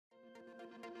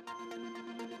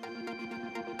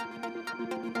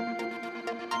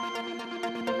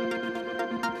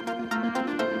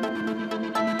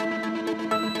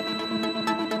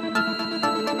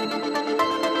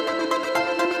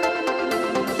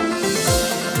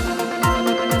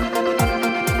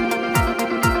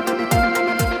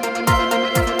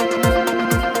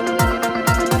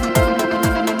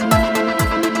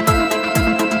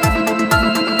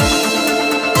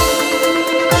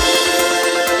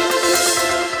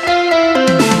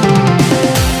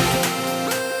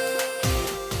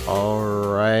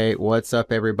what's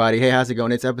up, everybody? Hey, how's it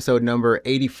going? It's episode number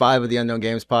 85 of the Unknown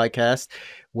Games podcast,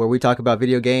 where we talk about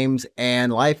video games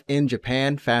and life in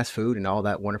Japan, fast food, and all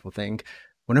that wonderful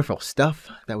stuff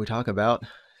that we talk about.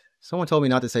 Someone told me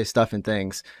not to say stuff and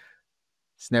things.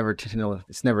 It's never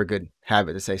a good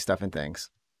habit to say stuff and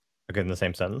things. Like in the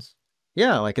same sentence?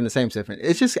 Yeah, like in the same sentence.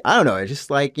 It's just, I don't know. It's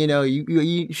just like,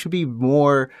 you should be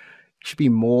more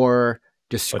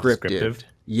descriptive.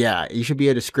 Yeah, you should be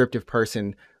a descriptive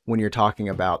person when you're talking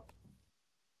about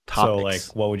topics. So, like,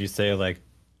 what would you say, like,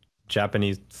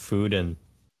 Japanese food and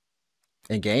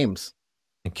games?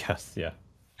 I guess, yeah.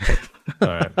 All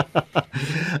right.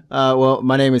 Well,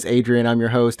 my name is Adrian. I'm your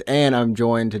host, and I'm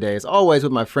joined today, as always,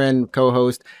 with my friend,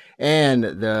 co-host, and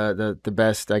the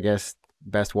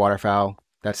best waterfowl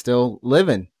that's still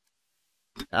living,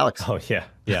 Alex. Oh yeah,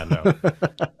 no.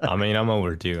 I mean, I'm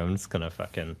overdue. I'm just gonna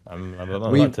I'm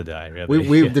about to die. Really.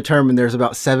 We've determined there's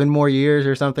about 7 more years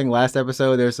or something. Last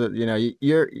episode, there's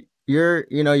you're in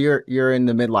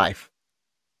the midlife.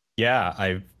 Yeah,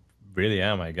 I really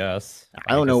am. I guess.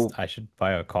 I don't know. I should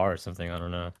buy a car or something. I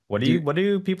don't know. What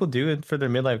do people do for their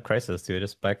midlife crisis? Do they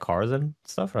just buy cars and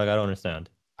stuff? Like, I don't understand.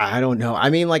 I don't know. I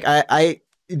mean, like,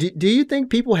 do you think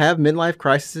people have midlife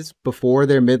crises before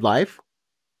their midlife?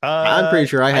 I'm pretty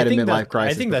sure I had a midlife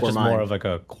crisis. I think that's just more of like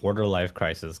a quarter life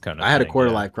crisis kind of. I had a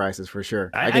quarter life crisis for sure.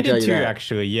 I can tell you that.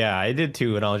 Actually. Yeah, I did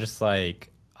too, and I was just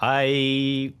like,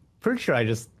 pretty sure I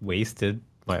just wasted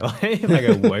my life. Like,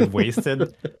 I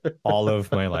wasted all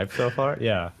of my life so far.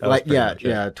 Yeah.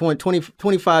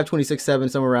 25, 26, 7,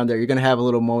 somewhere around there. You're gonna have a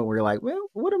little moment where you're like, well,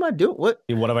 what am I doing? What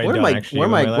have I done?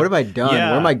 What have I done? Yeah.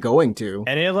 Where am I going to?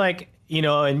 And it, like,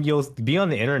 and you'll be on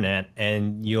the internet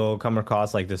and you'll come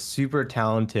across like this super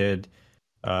talented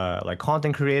like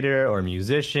content creator or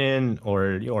musician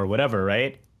or whatever,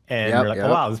 right? And you're like, oh,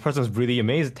 wow, this person's really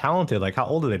amazing, talented. Like, how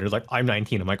old are they? They're like, I'm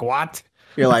 19. I'm like, what?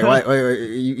 You're like, wait,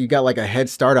 you got like a head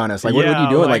start on us. Like, what are you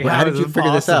doing? Like, how did you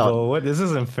figure this out? What? This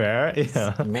isn't fair.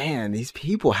 Yeah. Man, these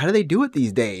people, how do they do it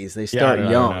these days? They start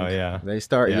young. They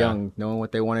start young, knowing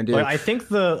what they want to do. Like, I think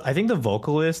the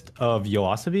vocalist of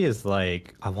YOASOBI is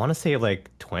like, I want to say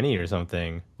like 20 or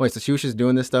something. Wait, so she was just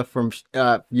doing this stuff from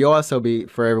YOASOBI,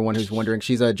 for everyone who's wondering.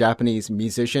 She's a Japanese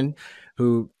musician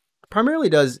who primarily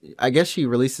does, I guess she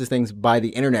releases things by the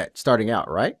internet starting out,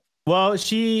 right? Well,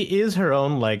 she is her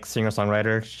own like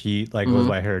singer-songwriter. She like goes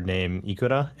by her name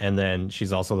Ikura, and then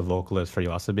she's also the vocalist for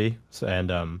YOASOBI. So,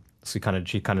 and she kind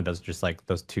of does just like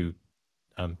those two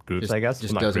groups, I guess.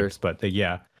 Just not does groups, but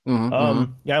yeah. Yeah,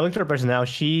 I looked at her person now.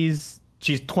 She's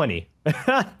 20.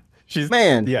 She's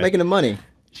making the money.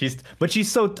 She's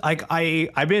so like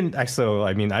I've been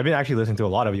actually listening to a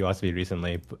lot of YOASOBI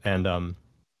recently, and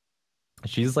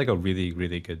she's like a really,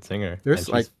 really good singer. There's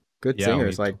like good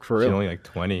singers, like, for real. She's only like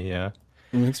 20, yeah.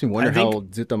 It makes me wonder how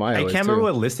old Zuta Mayo is. I can't remember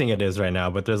what listing it is right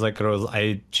now, but there's like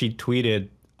she tweeted,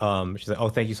 she's like, oh,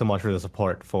 thank you so much for the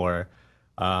support for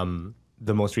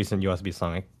the most recent YOASOBI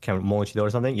song, I can't, Momochido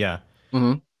or something, yeah.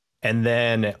 And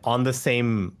then on the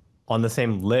same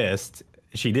list,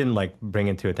 she didn't like bring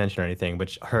it to attention or anything,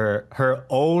 but her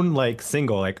own like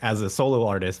single, like as a solo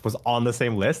artist, was on the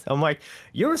same list. I'm like,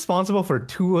 you're responsible for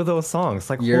 2 of those songs.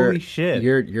 Like, holy shit.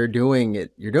 You're doing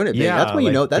it. You're doing it big. Yeah, that's when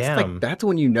you know. That's damn. like, that's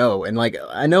when you know. And like,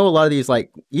 I know a lot of these,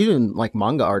 like, even like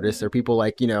manga artists or people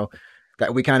like,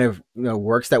 that we kind of,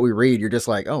 works that we read. You're just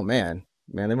like, oh man,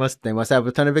 they must have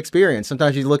a ton of experience.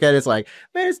 Sometimes you look at it, it's like,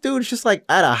 man, this dude's just like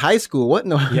out of high school. What in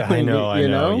the Yeah, I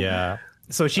know. Yeah.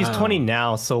 So she's 20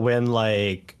 now. So when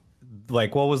like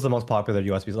what was the most popular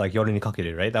YOASOBI? Like Yoru ni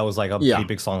Kakeru, right? That was like a pretty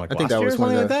big song. Like, I think that was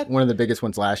one of the biggest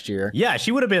ones last year. Yeah,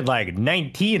 she would have been like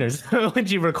 19 or something when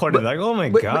she recorded. Like, oh my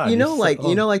god. But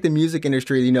like the music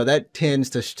industry, that tends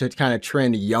to kind of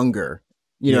trend younger.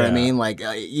 You know what I mean? Like,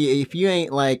 if you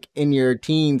ain't like in your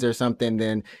teens or something,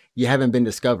 then you haven't been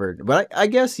discovered. But I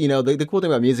guess, the cool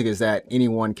thing about music is that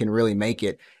anyone can really make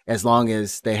it as long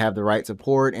as they have the right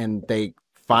support and they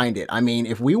find it. I mean,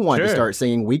 if we wanted to start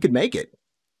singing, we could make it.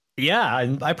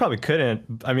 Yeah, I probably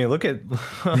couldn't. I mean, look at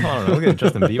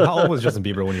Justin Bieber. How old was Justin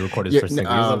Bieber when he recorded his first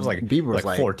single? He was like, Bieber was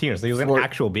like 14, so he was an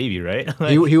actual baby, right?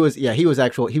 He was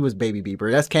baby Bieber.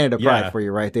 That's Canada Pride for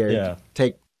you right there. Yeah.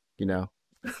 Take,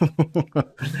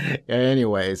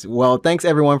 Anyways, well, thanks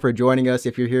everyone for joining us.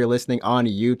 If you're here listening on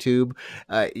YouTube,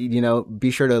 be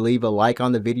sure to leave a like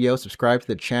on the video, subscribe to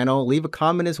the channel, leave a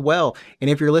comment as well. And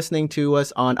if you're listening to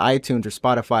us on iTunes or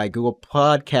Spotify, Google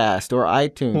Podcast or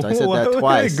iTunes, I said that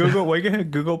twice.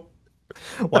 Google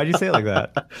Why'd you say it like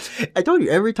that? I told you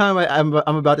every time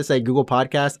I'm about to say Google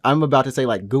Podcast, I'm about to say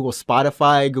like Google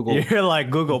Spotify, You're like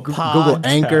Google Google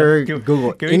Anchor, Podcast.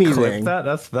 Google Can we clip anything.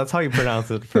 that? That's how you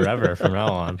pronounce it forever from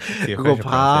now on. It's the Google official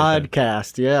pronunciation.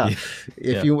 Podcast, yeah.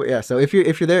 Yeah. If you so if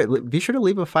you're there, be sure to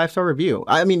leave a 5-star review.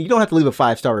 I mean, you don't have to leave a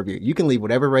 5-star review. You can leave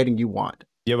whatever rating you want.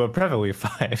 Yeah, but preferably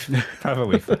 5.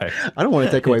 Preferably 5. I don't want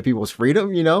to take away people's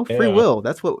freedom, you know? Free Yeah. will.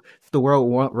 That's what the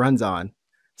world runs on.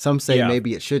 Some say Yeah.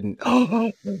 maybe it shouldn't.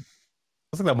 That's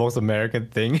like the most American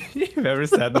thing you've ever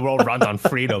said. The world runs on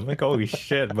freedom. Like, holy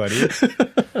shit, buddy.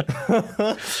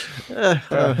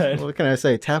 What can I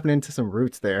say? Tapping into some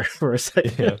roots there for a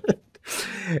second. Yeah.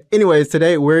 Anyways,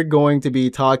 today we're going to be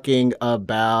talking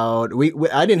about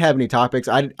I didn't have any topics.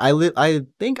 I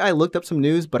think I looked up some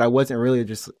news, but I wasn't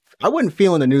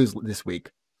feeling the news this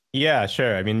week. Yeah,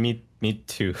 sure. I mean, me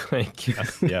too. Like,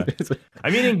 yeah.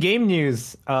 I mean, in game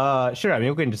news, sure. I mean,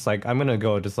 we can just like, I'm gonna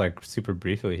go just like super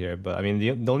briefly here, but I mean,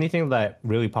 the only thing that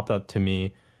really popped up to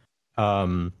me,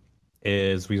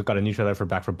 is we've got a new trailer for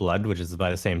Back 4 Blood, which is by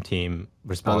the same team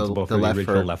responsible for the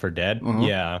original Left 4 Dead. Mm-hmm.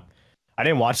 Yeah. I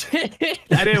didn't watch it.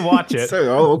 I didn't watch it.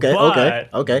 So, okay.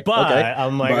 But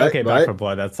I'm like, okay, Back 4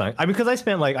 Blood. That's fine. I mean, because I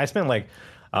spent like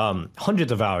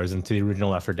hundreds of hours into the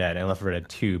original Left 4 Dead and Left 4 Dead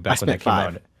 2 back when that came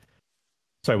out.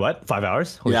 Sorry, what? 5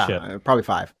 hours? Holy shit. Probably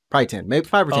 5. Probably 10. Maybe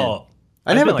 5 or 10. Oh,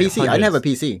 I didn't have a PC. I didn't have a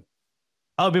PC.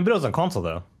 Oh, but it was on console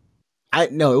though.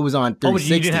 No, it was on 360. Oh, but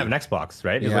you didn't have an Xbox,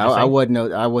 right? Yeah, I wouldn't know.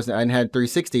 I didn't have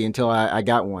 360 until I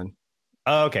got one.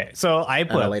 Oh, okay, so I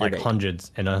put like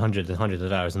hundreds and hundreds and hundreds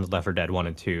of hours into Left 4 Dead 1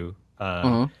 and 2.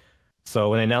 So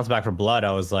when they announced Back 4 Blood,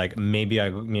 I was like, maybe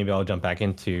I'll jump back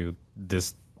into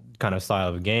this kind of style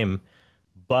of game,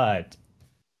 but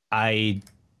I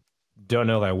don't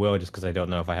know if I will, just because I don't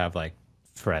know if I have like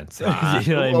friends. You know what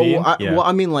I mean? Well,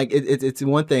 I mean, like it's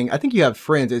one thing. I think you have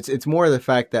friends. It's more the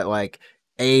fact that like,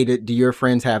 do your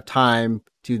friends have time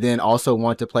to then also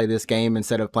want to play this game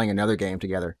instead of playing another game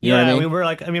together? You know what I mean?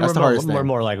 We're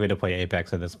more likely to play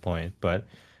Apex at this point, but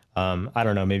I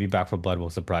don't know. Maybe Back 4 Blood will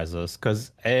surprise us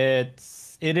because it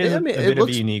is a bit of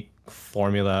a unique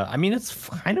formula. I mean, it's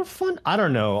kind of fun. I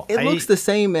don't know. It looks the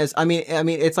same as I mean,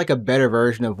 it's like a better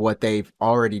version of what they've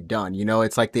already done. You know,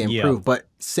 it's like they improved. Yeah. But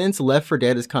since Left 4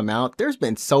 Dead has come out, there's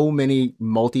been so many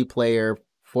multiplayer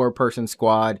 4-person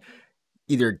squad,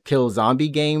 either kill zombie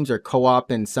games or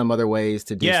co-op in some other ways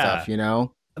to do stuff. You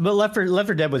know. But Left 4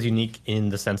 Dead was unique in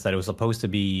the sense that it was supposed to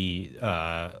be.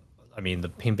 I mean, the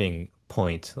pimping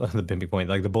point, like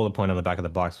the bullet point on the back of the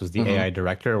box was the AI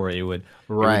director, where it would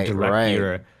direct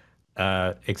your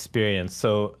experience.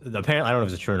 So apparently, I don't know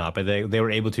if it's true or not, but they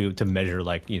were able to measure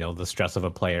like, you know, the stress of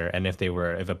a player, and if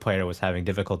a player was having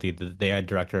difficulty, the AI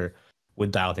director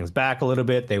would dial things back a little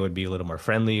bit. They would be a little more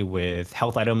friendly with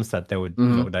health items that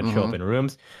show up in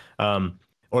rooms.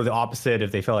 Or the opposite,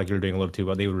 if they felt like you were doing a little too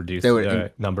well, they would reduce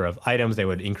the number of items. They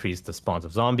would increase the spawns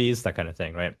of zombies, that kind of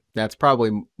thing, right? That's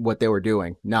probably what they were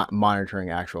doing, not monitoring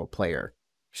actual player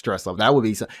stress level. That would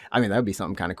be, I mean, that would be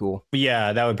something kind of cool.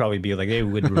 Yeah, that would probably be like, they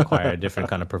would require a different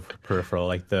kind of peripheral,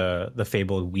 like the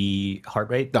fabled Wii heart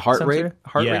rate. The heart rate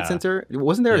sensor.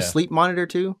 Wasn't there a sleep monitor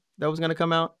too that was going to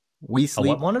come out? Wii Sleep. A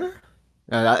what monitor?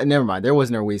 Never mind. There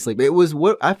wasn't a Wii Sleep. It was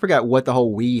I forgot what the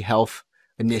whole Wii Health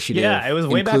initiative. Yeah, it was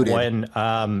way back when.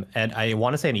 And I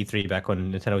want to say an E3 back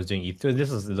when Nintendo was doing E3.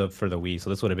 This is for the Wii, so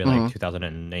this would have been like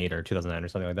 2008 or 2009 or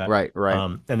something like that.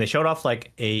 Right. And they showed off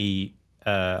like a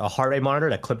heart rate monitor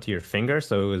that clipped to your finger,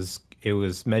 so it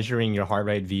was measuring your heart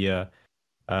rate via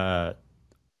the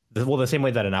same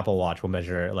way that an Apple Watch will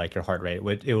measure like your heart rate.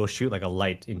 It will shoot like a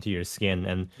light into your skin,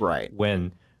 and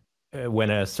when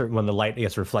the light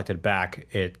gets reflected back,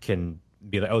 it can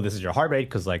be like, oh, this is your heart rate,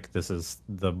 because like this is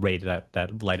the rate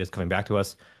that light is coming back to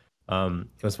us. It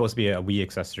was supposed to be a Wii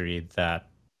accessory that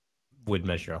would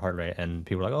measure your heart rate, and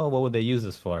people were like, oh, what would they use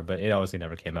this for? But it obviously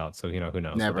never came out, so you know, who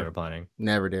knows what they were planning.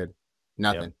 Never did.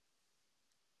 Nothing.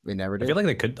 We never did. I feel like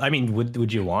they could. I mean,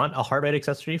 would you want a heart rate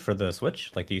accessory for the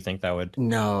Switch? Like, do you think that would?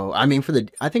 No, I mean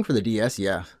I think for the DS,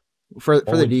 yeah. For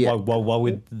the DS, what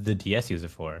would the DS use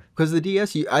it for? Because the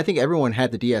DS, I think everyone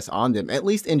had the DS on them. At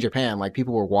least in Japan, like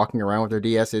people were walking around with their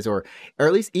DSs, or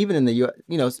at least even in the you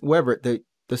know, wherever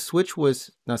the Switch was.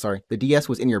 No, sorry, the DS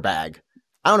was in your bag.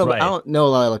 I don't know. Right. I don't know a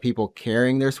lot of people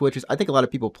carrying their Switches. I think a lot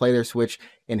of people play their Switch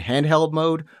in handheld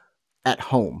mode at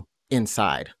home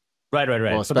inside. Right.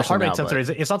 Well, so the heart rate sensor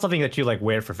it's not something that you like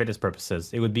wear for fitness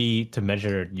purposes. It would be to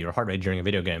measure your heart rate during a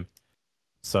video game.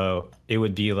 So it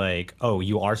would be like, oh,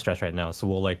 you are stressed right now, so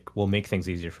we'll make things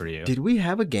easier for you. Did we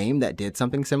have a game that did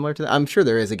something similar to that? I'm sure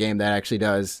there is a game that actually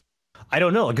does. I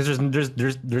don't know because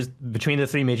there's between the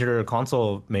three major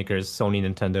console makers, Sony,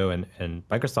 Nintendo, and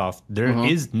Microsoft, there Hmm.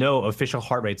 is no official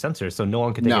heart rate sensor, so no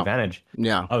one can take No. advantage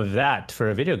Yeah. of that for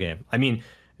a video game. I mean,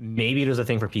 maybe there's a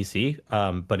thing for PC,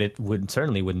 but it would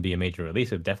certainly wouldn't be a major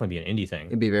release. It would definitely be an indie thing.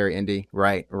 It'd be very indie.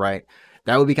 Right. Right.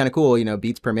 That would be kind of cool.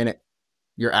 Beats per minute.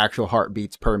 Your actual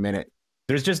heartbeats per minute.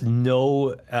 There's just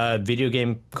no video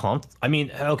game I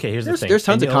mean, okay, here's the thing. There's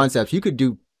tons of concepts you could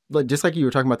do, just like you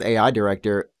were talking about the AI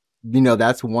director.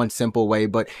 That's one simple way.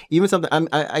 But even something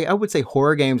I would say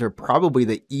horror games are probably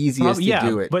the easiest to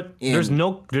do it. But there's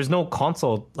no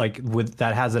console like with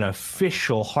that has an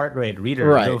official heart rate reader.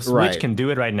 Right, The Switch right. can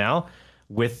do it right now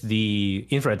with the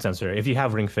infrared sensor. If you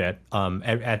have Ring Fit,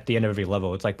 at the end of every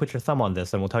level, it's like put your thumb on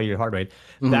this and we'll tell you your heart rate.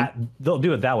 That they'll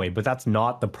do it that way, but that's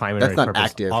not the primary That's not purpose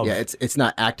active. of, Yeah, it's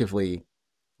not actively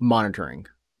monitoring.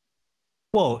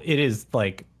 well, it is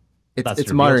like that's It's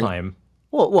your real monitoring. time.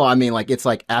 Well, I mean, like it's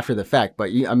like after the fact, but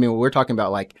I mean, we're talking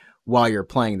about like while you're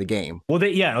playing the game. Well,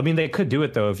 I mean, they could do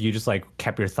it though if you just like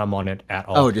kept your thumb on it at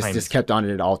all Oh, times. just kept on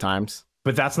it at all times.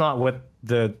 But that's not what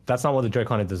the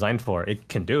Joy-Con is designed for. It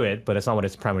can do it, but it's not what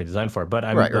it's primarily designed for. But I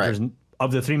mean, Right, but right. there's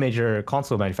of the three major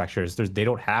console manufacturers, they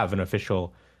don't have an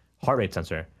official heart rate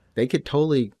sensor. They could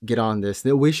totally get on this.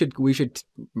 We should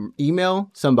email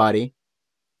somebody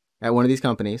at one of these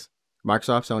companies,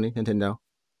 Microsoft, Sony, Nintendo.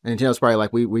 And Nintendo's probably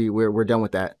like, we're done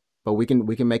with that, but we can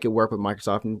make it work with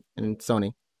Microsoft and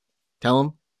Sony. Tell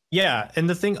them. Yeah, and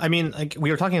the thing, I mean, like we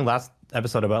were talking last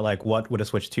episode about like what would a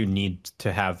Switch 2 need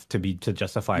to have to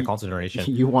justify a console generation.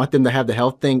 You want them to have the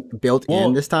health thing built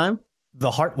in this time? The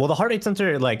heart rate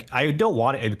sensor, like I don't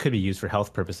want it. It could be used for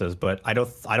health purposes, but I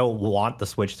don't want the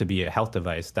Switch to be a health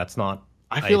device. That's not.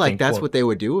 I feel like think, that's what they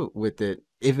would do with it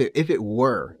if it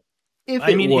were. If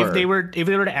they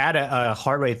were to add a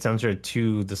heart rate sensor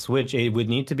to the Switch, it would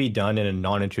need to be done in a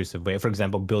non-intrusive way. For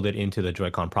example, build it into the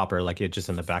Joy-Con proper, like it just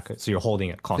in the back, so you're holding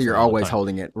it constantly. So you're always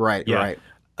holding it, right? Yeah. Right.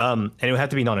 And it would have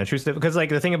to be non-intrusive because, like,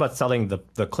 the thing about selling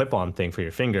the clip-on thing for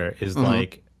your finger is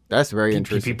like that's very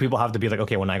intrusive. People have to be like,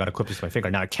 okay, well, now I got to clip this to my finger.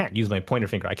 Now I can't use my pointer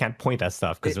finger. I can't point that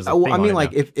stuff because there's a thing I mean, on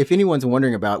like it if anyone's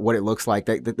wondering about what it looks like,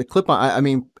 the clip-on. I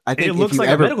mean, I think it looks like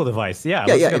a medical device. Yeah,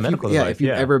 yeah, like a medical device. If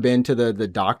you've ever been to the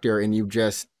doctor and you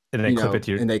just and they clip it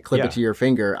to your, and they clip it to your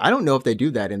finger. I don't know if they do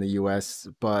that in the U.S.,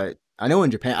 but I know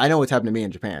in Japan. I know what's happened to me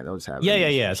in Japan. Those happen.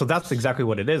 Yeah. So that's exactly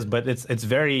what it is, but it's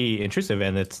very intrusive,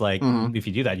 and it's like if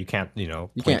you do that, you can't you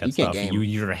can't game. You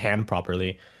use your hand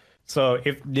properly. So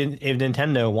if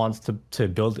Nintendo wants to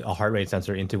build a heart rate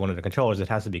sensor into one of the controllers, it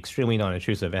has to be extremely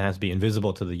non-intrusive. It has to be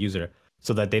invisible to the user,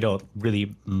 so that they don't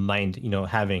really mind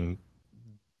having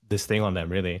this thing on them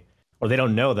really, or they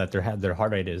don't know that their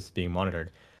heart rate is being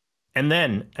monitored. And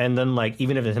then like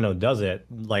even if Nintendo does it,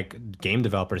 like game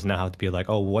developers now have to be like,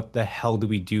 oh, what the hell do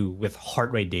we do with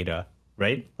heart rate data,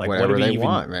 right? Like whatever what do we they even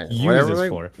want, man. use this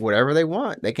for? Whatever they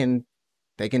want, they can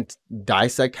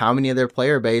dissect how many of their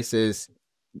player base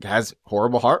has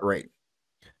horrible heart rate.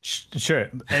 Sure,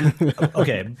 and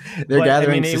okay, they're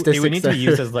gathering statistics. It would need to be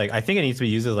used as like I think it needs to be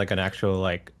used as like an actual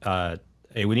like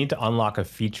we need to unlock a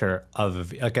feature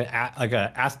of like an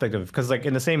aspect of because like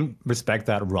in the same respect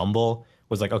that Rumble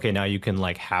was like, okay, now you can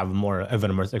like have more of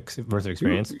an immersive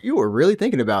experience. You were really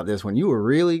thinking about this when you were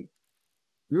really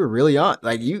on.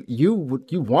 Like you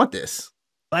want this.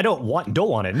 I don't want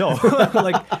it. No,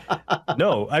 like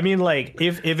no. I mean, like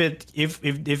if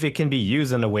it can be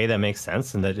used in a way that makes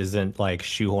sense and that isn't like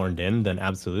shoehorned in, then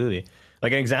absolutely.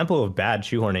 Like an example of bad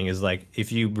shoehorning is like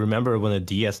if you remember when the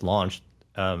DS launched,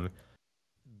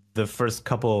 the first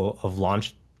couple of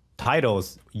launch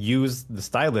titles use the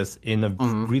stylus in a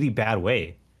really bad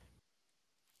way.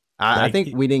 I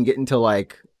think we didn't get into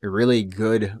like really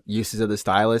good uses of the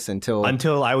stylus until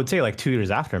I would say like 2 years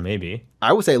after, maybe.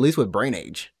 I would say at least with Brain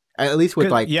Age, at least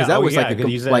with like because that was like a good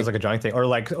use it as like a drawing thing or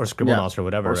Scribblenauts or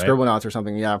whatever, or right? Scribblenauts or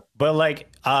something, yeah. But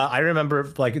like I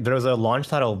remember like there was a launch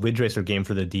title Ridge Racer game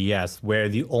for the DS where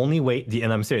the only way the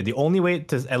only way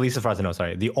to at least as far as I know,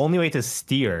 the only way to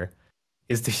steer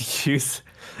is to use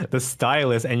the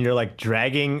stylus and you're like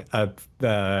dragging a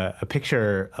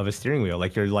picture of a steering wheel,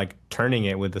 like you're like turning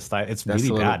it with the stylus. It's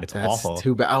really bad. It's awful.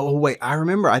 Too bad. Oh wait, I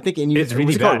remember. I think it's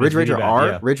really bad. Ridge Racer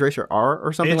R, Ridge Racer R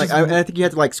or something like. And I think you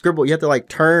had to like scribble. You had to like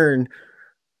turn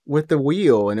with the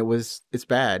wheel, and it's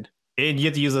bad. And you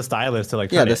have to use the stylus to like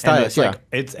turn the stylus.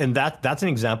 That's an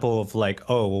example of like,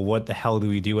 oh well, what the hell do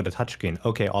we do with a touchscreen?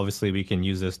 Okay, obviously we can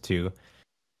use this to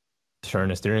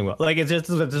turn a steering wheel. Like it's just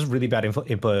really bad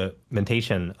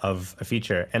implementation of a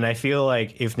feature. And I feel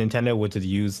like if Nintendo were to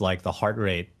use like the heart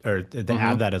rate or to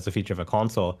add that as a feature of a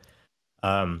console,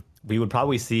 we would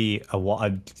probably see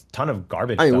a ton of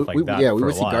garbage I mean, stuff like that we for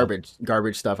would a see while.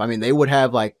 garbage stuff. I mean, they would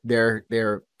have like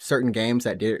their certain games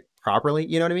that did it properly,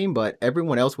 you know what I mean? But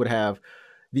everyone else would have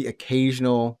the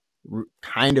occasional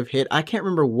kind of hit. I can't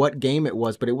remember what game it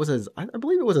was, but it was I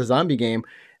believe it was a zombie game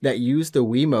that used the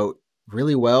Wiimote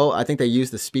really well. I think they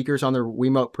used the speakers on the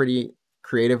Wiimote pretty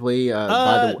creatively.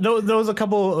 There was a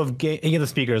couple of the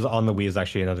speakers on the Wii is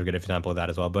actually another good example of that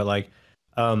as well. But like,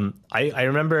 I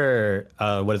remember,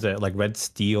 what is it, like Red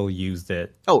Steel used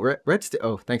it. Oh, Red Steel.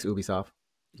 Oh, thanks Ubisoft.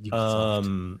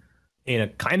 In a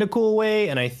kind of cool way,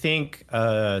 and I think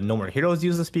No More Heroes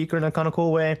used the speaker in a kind of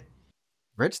cool way.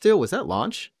 Red Steel, was that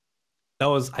launch?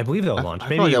 I believe that was launch.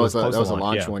 Maybe like that was a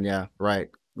launch one. Yeah, right.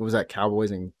 Was that Cowboys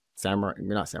and Samurai?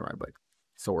 Not Samurai, but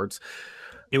swords.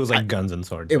 It was like guns and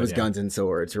swords. It was guns and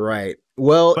swords, right?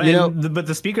 Well, but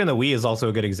the speaker in the Wii is also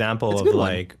a good example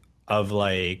of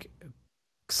like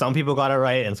some people got it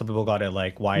right and some people got it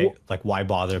like why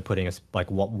bother putting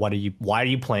why are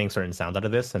you playing certain sounds out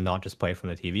of this and not just play from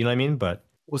the TV? You know what I mean? But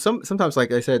sometimes,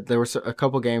 like I said, there were a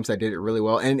couple games that did it really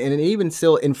well, and it even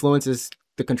still influences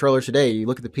the controller today. You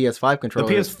look at the PS5 controller,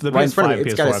 the right PS5, in front of it,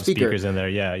 it's got speakers in there.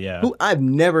 Yeah. I've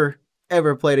never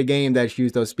ever played a game that's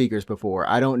used those speakers before.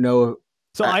 I don't know.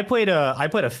 So I played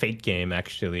a Fate game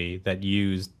actually that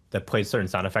played certain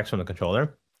sound effects from the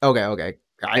controller. Okay.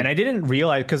 And I didn't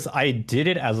realize, because I did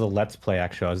it as a Let's Play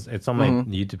actually. It's on my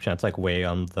YouTube channel. It's like way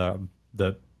on the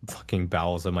fucking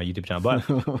bowels of my YouTube channel. But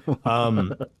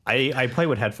I play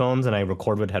with headphones and I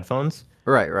record with headphones.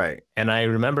 Right. And I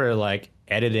remember like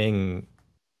editing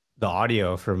the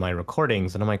audio for my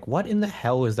recordings, and I'm like, what in the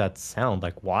hell is that sound?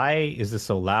 Like, why is this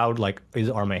so loud? Like,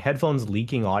 are my headphones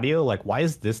leaking audio? Like, why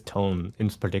is this tone in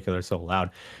particular so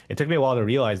loud? It took me a while to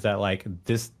realize that like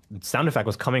this sound effect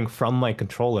was coming from my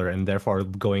controller and therefore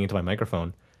going into my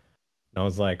microphone. And I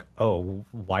was like, oh,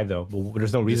 why though? Well,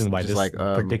 there's no reason why this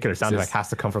particular sound effect has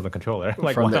to come from the controller.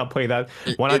 Like, why not play that?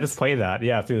 Why not just play that?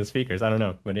 Yeah, through the speakers. I don't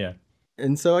know, but yeah.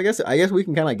 And so I guess we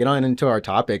can kind of get on into our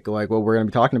topic, like what we're going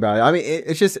to be talking about. I mean,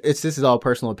 this is all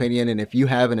personal opinion, and if you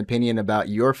have an opinion about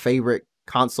your favorite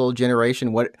console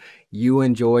generation, what you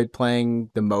enjoyed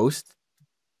playing the most,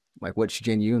 like which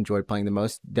gen you enjoyed playing the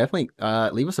most, definitely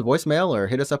leave us a voicemail or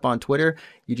hit us up on Twitter,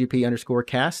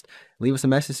 UGP_cast. Leave us a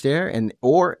message there,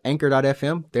 or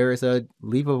Anchor.fm. There is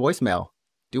leave a voicemail.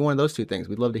 Do one of those two things.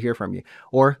 We'd love to hear from you,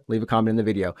 or leave a comment in the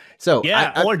video. So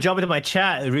yeah, or jump into my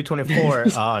chat,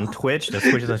 Root24 on Twitch. That's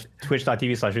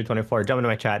twitch.tv/Root24. Jump into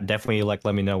my chat. Definitely let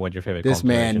me know what your favorite. This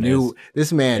man knew.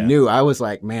 I was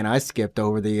like, man, I skipped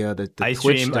over the I Twitch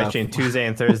stream. stuff. I stream Tuesday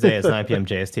and Thursday at 9 p.m.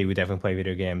 JST. We definitely play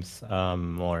video games.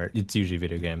 Or it's usually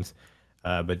video games.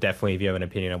 But definitely, if you have an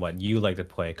opinion on what you like to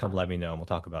play, come let me know and we'll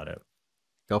talk about it.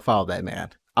 Go follow that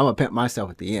man. I'm gonna pimp myself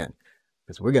at the end,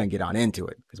 because we're going to get on into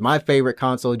it. Because my favorite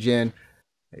console gen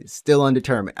is still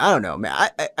undetermined. I don't know, man.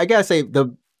 I got to say,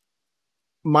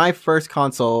 my first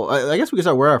console, I guess we can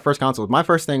start where our first console was. My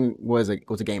first thing was a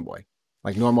Game Boy.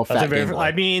 Like normal fat Game Boy.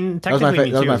 I mean,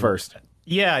 technically, that was my first.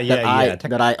 Yeah.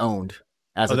 That I owned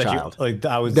as a child.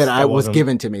 That was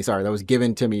given to me. Sorry, that was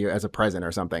given to me as a present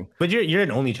or something. But you're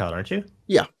an only child, aren't you?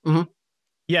 Yeah. Mm-hmm.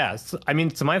 Yeah. So, I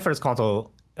mean, so my first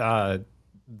console,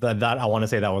 that I want to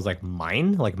say that was like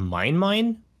mine, was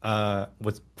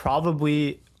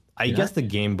probably I guess the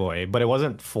Game Boy, but it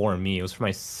wasn't for me. It was for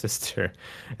my sister,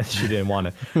 and she didn't want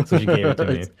it, so she gave it to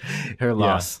me. Her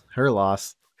loss.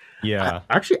 Yeah.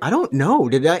 Actually, I don't know.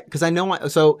 Did I? Because I know.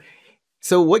 So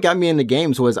what got me into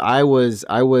games was I was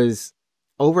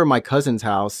over my cousin's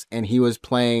house, and he was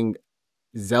playing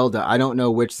Zelda. I don't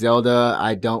know which Zelda.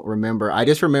 I don't remember. I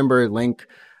just remember Link.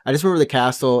 I just remember the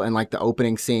castle and like the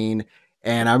opening scene.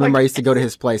 And I remember I used to go to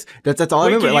his place. That's all I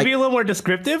remember. Can you be a little more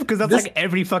descriptive? Because that's like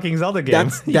every fucking Zelda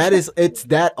game. It's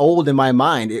that old in my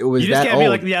mind. It was that old. You just can't be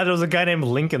like, yeah, there was a guy named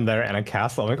Link in there and a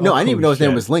castle. Like, no, I didn't even know his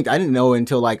name was Link. I didn't know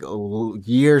until like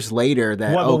years later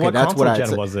that that's what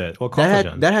gen was it? What console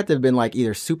gen? That had to have been like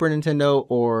either Super Nintendo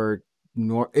or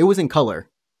it was in color.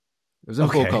 It was in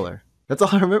full color. That's all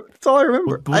I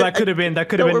remember. Well, that could have been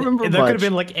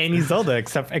like any Zelda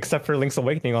except for Link's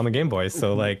Awakening on the Game Boy.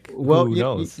 So like, who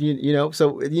knows?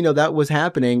 So that was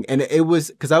happening, and it was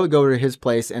because I would go to his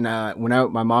place, and when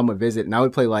my mom would visit, and I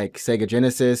would play like Sega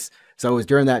Genesis. So it was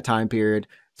during that time period.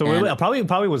 So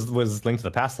probably was Link to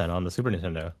the Past then on the Super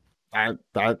Nintendo.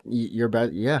 You're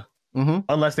bad, yeah. Mm-hmm.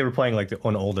 Unless they were playing like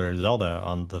an older Zelda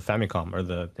on the Famicom or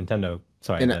the Nintendo,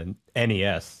 the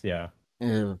NES, yeah.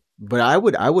 But I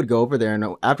would go over there, and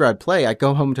after I'd play, I'd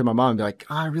go home to my mom and be like,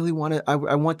 I really want it. I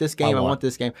want this game. I want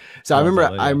this game. So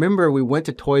I remember we went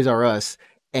to Toys R Us,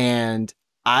 and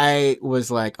I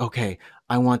was like, okay,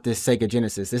 I want this Sega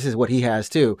Genesis. This is what he has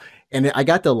too. And I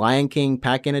got the Lion King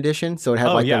pack-in edition, so it had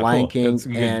Oh like the yeah, Lion cool. King That's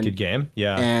a good game.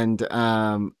 Yeah. and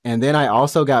then I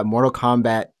also got Mortal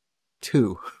Kombat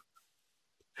 2.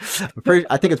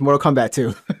 I think it's Mortal Kombat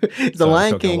 2. It's the So I'm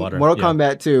Lion choking on King, water. Mortal Yeah.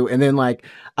 Kombat 2, and then like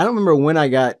I don't remember when I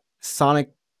got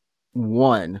Sonic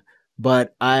 1,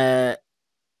 but I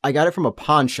got it from a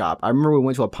pawn shop. I remember we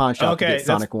went to a pawn shop to get Okay, that's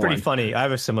Sonic pretty 1. funny. I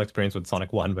have a similar experience with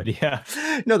Sonic 1, but yeah.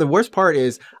 No, the worst part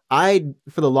is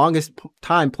for the longest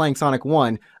time playing Sonic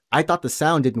 1, I thought the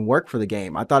sound didn't work for the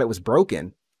game. I thought it was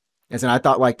broken. And I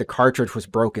thought like the cartridge was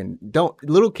broken.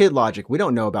 Little kid logic. We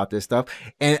don't know about this stuff.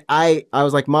 And I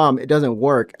was like, Mom, it doesn't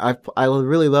work. I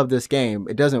really love this game.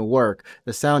 It doesn't work.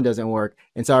 The sound doesn't work.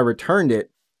 And so I returned it.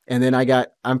 And then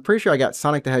I'm pretty sure I got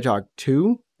Sonic the Hedgehog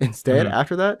 2 instead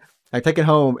after that. I take it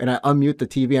home and I unmute the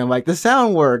TV. I'm like, the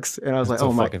sound works. And I was like, so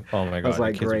oh my God. I was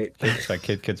like, great.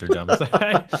 Kids are dumb.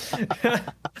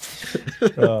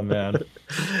 Oh man.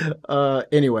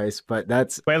 Anyways, but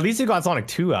that's. But at least you got Sonic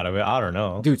 2 out of it. I don't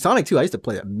know. Dude, Sonic 2, I used to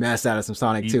play the mess out of some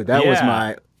Sonic 2. That was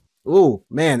my. Oh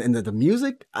man, and the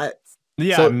music.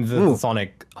 The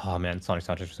Sonic. Oh man, Sonic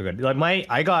soundtrack was so good. Like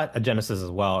I got a Genesis as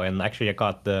well, and actually I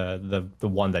got the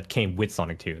one that came with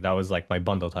Sonic 2. That was like my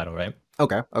bundle title, right?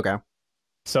 Okay.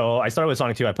 So I started with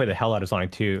Sonic 2. I played the hell out of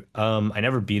Sonic 2. I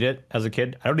never beat it as a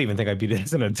kid. I don't even think I beat it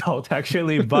as an adult,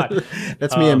 actually. But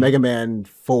that's me and Mega Man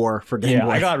 4 for Game Boy.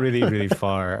 I got really, really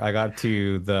far. I got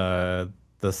to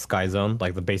the Sky Zone,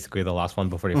 like basically the last one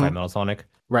before you fight Metal Sonic.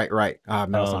 Right.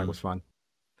 Metal Sonic was fun.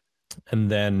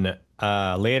 And then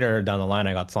later down the line,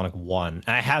 I got Sonic 1.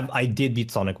 I did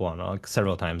beat Sonic 1 like,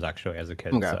 several times actually as a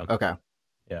kid. Okay. So. Okay.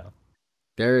 Yeah.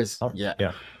 There's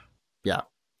yeah.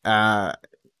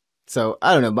 So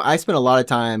I don't know, but I spent a lot of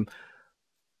time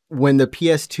when the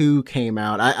PS2 came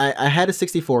out. I had a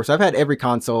 64, so I've had every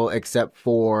console except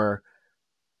for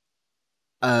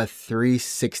a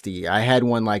 360. I had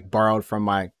one like borrowed from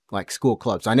my like school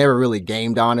club, so I never really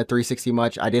gamed on a 360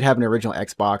 much. I did have an original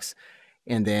Xbox,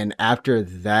 and then after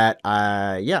that,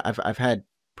 I've had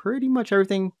pretty much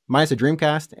everything minus a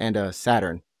Dreamcast and a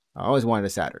Saturn. I always wanted a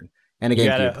Saturn and a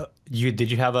GameCube.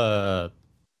 Did you have a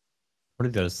what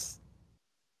are those?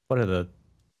 What are the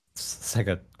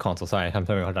Sega console? Sorry, I'm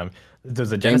having a hard time.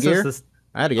 There's a Genesis.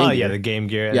 I had a Game Gear. Yeah, the Game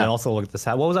Gear, and then also look at the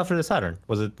Saturn. What was after the Saturn?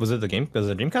 Was it the game? Was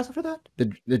it the Dreamcast after that? The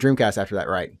Dreamcast after that,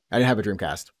 right? I didn't have a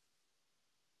Dreamcast.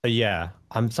 Yeah,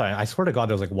 I'm sorry. I swear to God,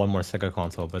 there was like one more Sega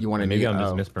console, but maybe I'm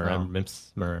just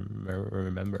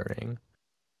misremembering.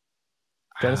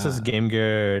 Genesis, Game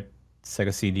Gear,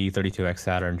 Sega CD, 32X,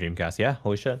 Saturn, Dreamcast. Yeah,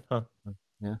 holy shit. Huh.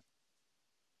 Yeah.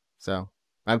 So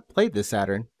I've played this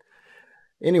Saturn.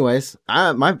 Anyways,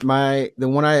 the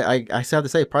one I have to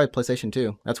say probably PlayStation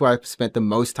 2. That's where I spent the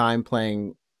most time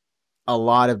playing a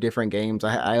lot of different games.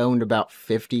 I owned about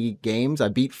 50 games. I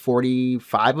beat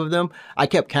 45 of them. I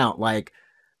kept count. Like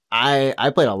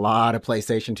I played a lot of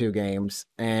PlayStation 2 games,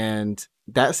 and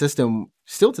that system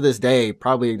still to this day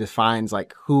probably defines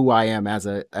like who I am as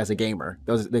a gamer.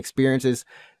 The experiences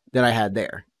that I had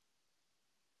there.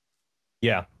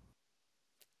 Yeah.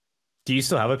 Do you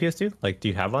still have a PS2? Like, do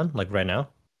you have one like right now?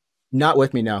 Not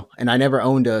with me, no. And I never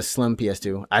owned a slim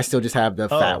PS2. I still just have the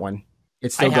fat one.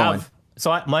 It's still going.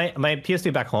 So my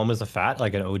PS2 back home is a fat,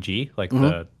 like an OG, like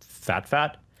the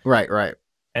fat. Right.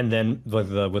 And then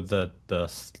with the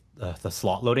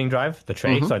slot loading drive, the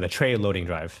tray, sorry, the tray loading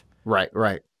drive. Right.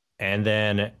 And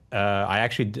then I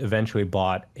actually eventually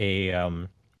bought a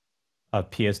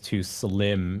PS2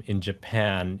 Slim in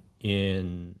Japan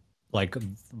in like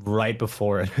right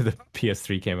before the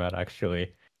PS3 came out,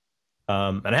 actually.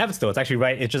 And I have it still. It's actually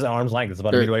right. It's just at arm's length. It's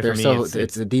about a meter away from me.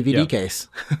 It's a DVD case.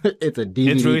 It's a DVD.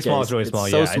 It's really case. small. It's really small.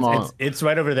 So small. It's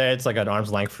right over there. It's like at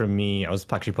arm's length from me. I was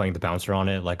actually playing the bouncer on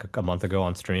it like a month ago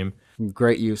on stream.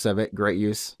 Great use of it. Great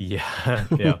use. Yeah.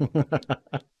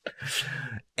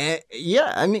 And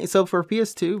I mean, so for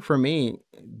PS2, for me,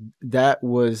 that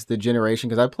was the generation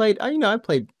because I played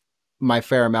my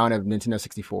fair amount of Nintendo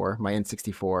 64, my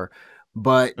N64,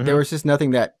 but there was just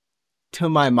nothing that, to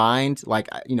my mind, like,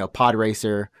 Pod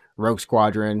Racer, Rogue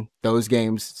Squadron, those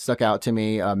games stuck out to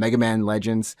me. Mega Man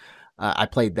Legends, I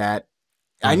played that.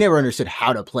 I never understood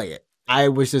how to play it. I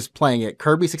was just playing it.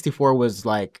 Kirby 64 was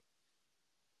like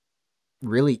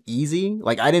really easy.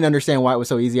 Like I didn't understand why it was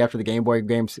so easy after the Game Boy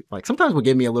games. Like sometimes would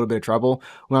give me a little bit of trouble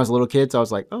when I was a little kid. So I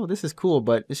was like, oh, this is cool,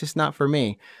 but it's just not for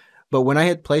me. But when I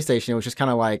hit PlayStation, it was just kind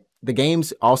of like the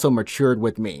games also matured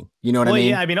with me. You know what I mean?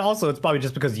 Yeah, I mean, also it's probably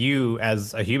just because you,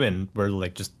 as a human, were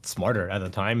like just smarter at the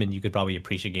time, and you could probably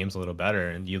appreciate games a little better,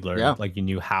 and you learned like you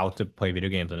knew how to play video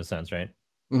games in a sense, right?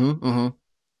 Mm-hmm.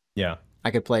 Yeah,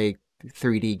 I could play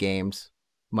 3D games.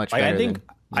 much I better think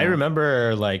than I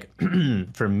remember like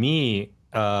for me,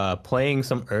 playing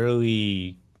some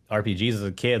early RPGs as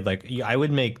a kid, like I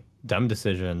would make dumb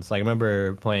decisions. Like I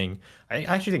remember playing, I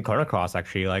actually think Chrono Cross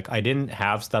actually, like I didn't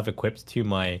have stuff equipped to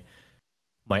my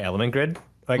element grid.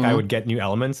 Like I Mhm. would get new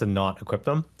elements and not equip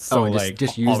them. Oh, So and like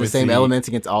just use the same obviously, elements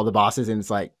against all the bosses, and it's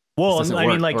like this well, doesn't I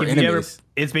mean, work. like Or if you ever, enemies.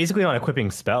 it's basically not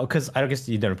equipping spell because I guess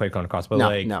you never played Chrono Cross, but No,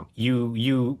 like no.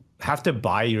 you have to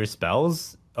buy your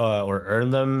spells or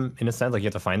earn them in a sense. Like you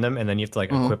have to find them and then you have to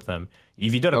like Hmm. equip them.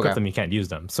 If you don't equip Okay. them, you can't use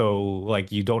them. So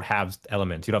like you don't have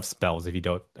elements, you don't have spells if you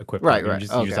don't equip them. Right, You right.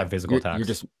 just Okay. have physical You're attacks.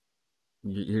 just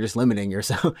you're just limiting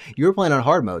yourself. You were playing on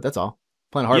hard mode. That's all.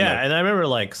 Playing hard Yeah, mode. and I remember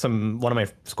like one of my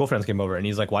school friends came over and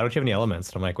he's like, "Why don't you have any elements?"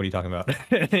 And I'm like, "What are you talking about?"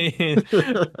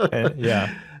 Yeah,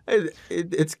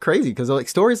 It's crazy because like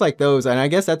stories like those, and I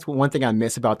guess that's one thing I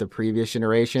miss about the previous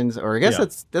generations, or I guess yeah.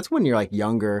 that's when you're like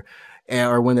younger,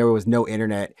 or when there was no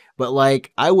internet. But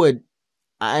like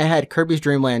I had Kirby's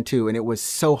Dream Land 2, and it was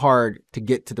so hard to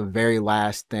get to the very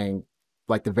last thing,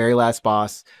 like the very last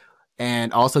boss,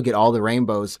 and also get all the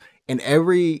rainbows. And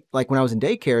every like when I was in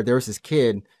daycare, there was this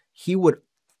kid. He would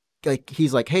like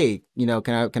he's like, hey,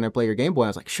 can I play your Game Boy? I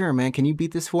was like, sure, man. Can you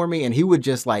beat this for me? And he would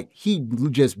just like he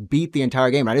just beat the entire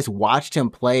game. I just watched him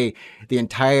play the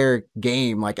entire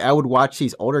game. Like I would watch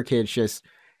these older kids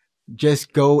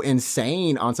just go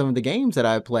insane on some of the games that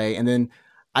I play, and then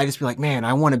I just be like, man,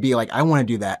 I want to do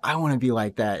that. I want to be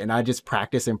like that, and I just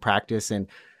practice and practice. And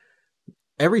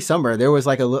every summer there was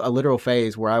like a literal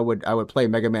phase where I would play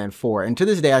Mega Man 4, and to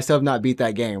this day I still have not beat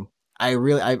that game. I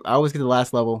always get to the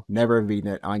last level, never have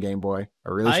beaten it on Game Boy. I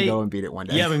really should go I and beat it one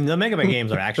yeah, day. I mean the Mega Man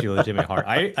games are actually legitimately hard.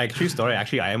 I like true story.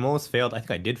 Actually, I almost failed. I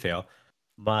think I did fail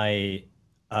my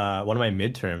one of my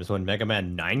midterms when Mega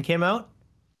Man 9 came out.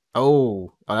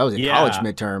 Oh, that was in college Yeah.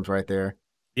 midterms right there.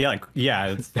 Yeah, like yeah,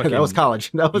 it's That was fucking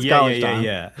college. That was yeah, yeah, college yeah, time.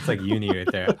 yeah. It's like uni right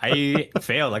there. I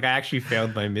failed. Like I actually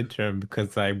failed my midterm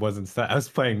because I wasn't I was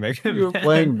playing Mega You were Man.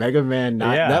 playing Mega Man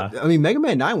 9. Yeah. Mega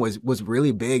Man 9 was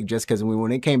really big just because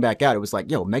when it came back out, it was like,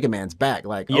 yo, Mega Man's back.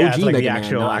 Like Yeah, it's OG like the Mega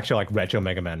Man, not actual like retro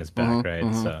Mega Man is back, mm-hmm, right?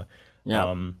 mm-hmm. So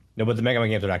Yeah. no, but the Mega Man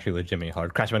games are actually legitimately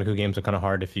hard. Crash Bandicoot games are kind of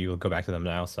hard if you go back to them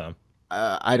now, so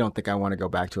I don't think I want to go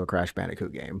back to a Crash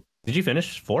Bandicoot game. did you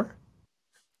finish 4?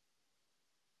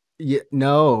 Yeah,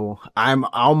 no, I'm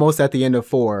almost at the end of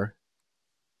 4.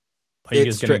 Are you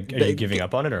just gonna are you The, giving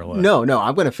up on it or what? no,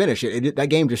 I'm gonna finish it. That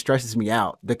game just stresses me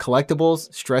out. The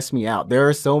collectibles stress me out. There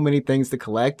are so many things to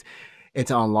collect and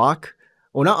to unlock.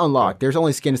 Well, not Yeah. unlock. There's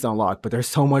only skins to unlock, but there's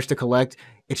so much to collect.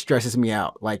 It stresses me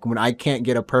out. Like when I can't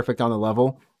get a perfect on the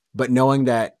level, but knowing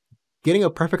that getting a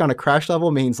perfect on a crash level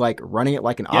means like running it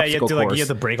like an Yeah, obstacle you have course.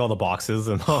 to break all the boxes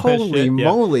and all that Holy shit. Yeah.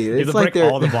 moly! You have It's to like break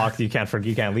they're all the boxes. You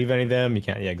can't leave any of them. You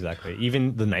can't, yeah, exactly.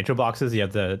 Even the nitro boxes, you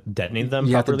have to detonate them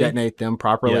you have to properly. detonate them Yeah.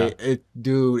 properly.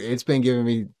 Dude, it's been giving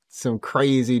me some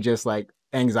crazy just like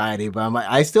anxiety, but I'm like,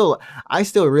 I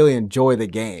still really enjoy the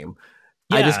game.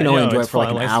 I just Yeah, can you only know, enjoy it's it for like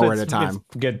fun. an Like hour at a it's time.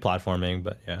 good platforming,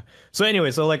 but yeah. So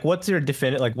anyway, so like what's your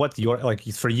definite like what's your like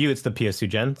for you it's the PS2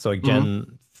 gen. So like Hmm.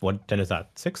 gen what gen is that?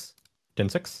 6? Gen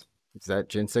 6? Is that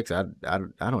Gen 6? I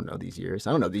don't know these years.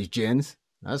 I don't know these gens.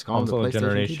 I just call them the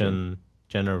Console PlayStation 2 gen.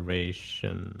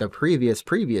 generation. The previous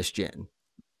gen.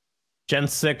 Gen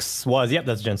 6 was, yep,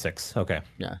 that's Gen 6. Okay.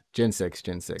 Yeah, Gen 6,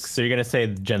 Gen So 6. you're gonna say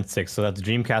Gen 6. So that's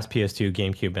Dreamcast, PS2,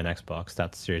 GameCube, and Xbox.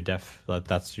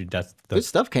 Good That's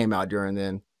stuff came out during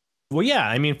then. well, yeah.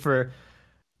 I mean,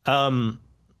 um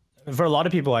for a lot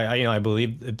of people, I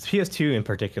believe PS2 in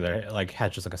particular like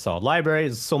had just like a solid library.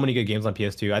 There's so many good games on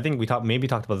PS2. I think maybe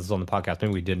talked about this on the podcast,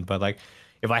 maybe we didn't, but like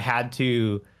if I had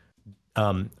to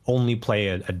only play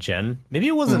a gen, Hmm. maybe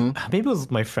it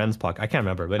was my friend's podcast. I can't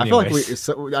remember, but I feel like anyways,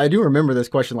 I do remember this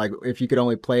question, like if you could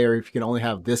only play or if you could only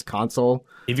have this console.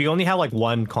 if you only had like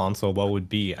one console, what would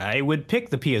be? I would pick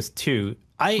the PS2.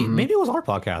 I Hmm. maybe it was our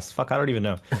podcast. Fuck, I don't even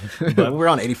know. But We're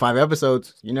on 85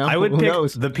 episodes, I would who pick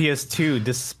knows? the PS2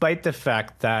 despite the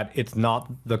fact that it's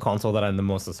not the console that I'm the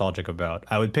most nostalgic about.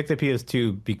 I would pick the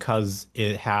PS2 because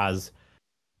it has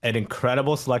an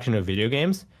incredible selection of video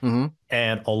games Hmm.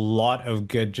 and a lot of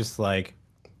good just like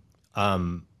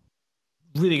um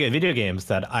really good video games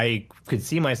that I could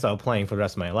see myself playing for the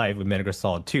rest of my life. With Metal Gear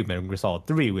Solid 2, Metal Gear Solid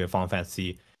 3, we have Final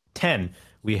Fantasy 10,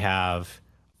 we have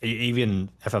even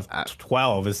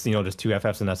FF12 is just two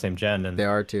FFs in that same gen, and There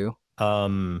are two.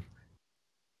 um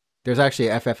There's actually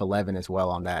a FF11 as well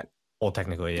on that. Well,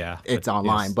 technically, yeah. It's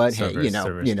online, but hey, server's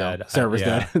dead. server's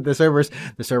Yeah. dead. The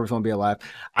servers won't be alive.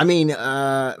 I mean,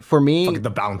 for me, Fuck the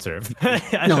bouncer.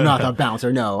 no, not the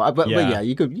bouncer. No, but yeah,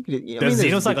 you could. There's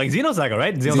Xenosaga, like Xenosaga,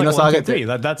 right? Xenosaga 1, 2, 3.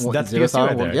 That's PS2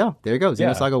 right there. Yeah, there you go.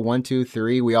 Xenosaga 1, 2,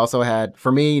 3. We also had,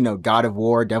 for me, God of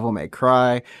War, Devil May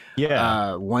Cry.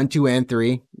 Yeah. 1, 2, and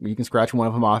 3. You can scratch one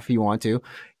of them off if you want to.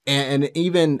 And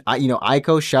even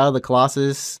Ico, Shadow of the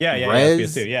Colossus,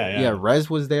 Rez, Rez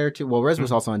was there too. Well, Rez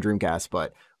was also on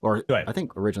Dreamcast, I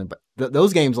think originally, but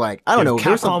those games, like, I don't know,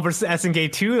 Capcom versus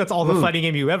SNK 2. That's all the fighting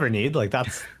game you ever need. Like,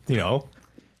 that's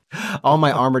all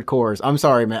my Armored Cores. I'm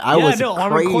sorry, man. I was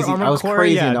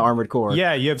crazy into Armored Core.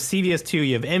 Yeah, you have CVS 2,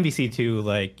 you have MVC 2,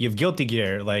 like you have Guilty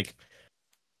Gear, like.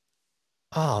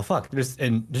 Oh fuck! There's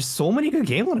so many good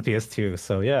games on PS2.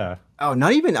 So yeah. Oh,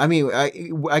 not even. I mean,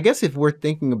 I guess if we're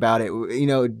thinking about it,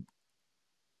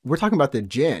 we're talking about the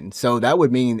gen, so that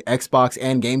would mean Xbox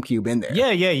and GameCube in there.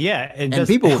 Yeah. And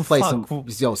people would play some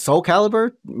Soul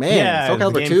Calibur, man. Yeah, Soul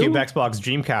Calibur GameCube, 2? Xbox,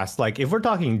 Dreamcast. Like, if we're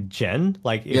talking gen,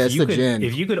 like it's the gen.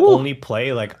 If you could only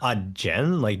play like a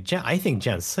gen, like gen, I think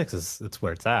Gen 6 it's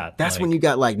where it's at. That's when you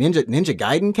got like Ninja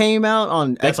Gaiden came out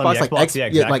on Xbox. On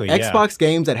Xbox, Xbox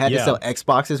games that had to sell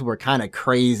Xboxes were kind of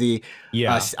crazy.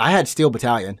 Yeah, I had Steel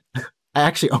Battalion. I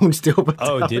actually owned Steel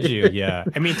Battalion. Oh, did you? Yeah.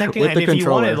 I mean, technically, and if you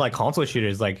wanted like console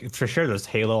shooters, like for sure, there's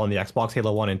Halo on the Xbox.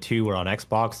 Halo 1 and 2 were on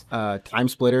Xbox. Time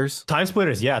Splitters. Time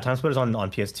Splitters on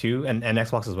PS2 and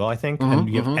Xbox as well, I think. And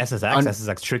you have SSX,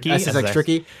 SSX Tricky, SSX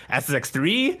Tricky,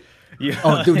 SSX3. Yeah.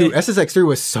 Oh, dude, SSX3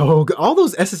 was so good. All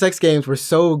those SSX games were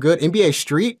so good. NBA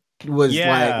Street was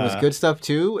good stuff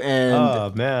too. And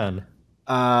oh man.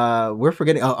 We're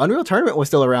forgetting. Unreal Tournament was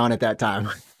still around at that time.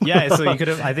 Yeah, so you could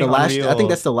have. I think I think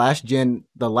that's the last gen.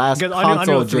 The last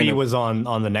console Unreal 3 was on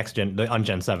the next gen, on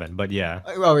Gen 7. But yeah.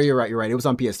 Oh, you're right. It was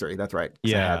on PS3. That's right.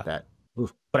 Yeah, I had that.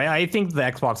 Oof. But I think the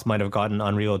Xbox might have gotten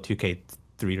Unreal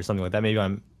 2K3 or something like that. Maybe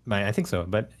I think so.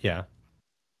 But yeah.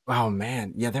 Oh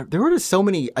man, yeah. There were just so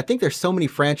many. I think there's so many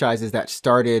franchises that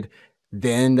started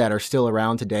then that are still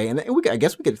around today, and I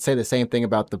guess we could say the same thing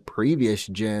about the previous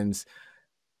gens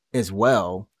as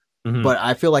well. Mm-hmm. But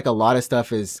I feel like a lot of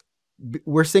stuff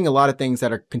we're seeing a lot of things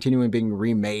that are continuing being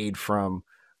remade from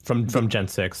Gen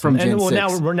 6. From Gen 6.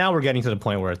 Now we're getting to the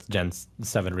point where it's Gen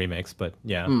 7 remakes, but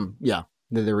yeah.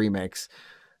 The remakes.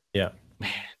 Yeah.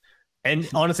 Man. And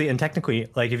honestly, and technically,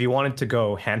 like if you wanted to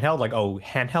go handheld, like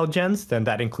handheld gens, then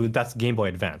that's Game Boy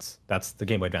Advance. That's the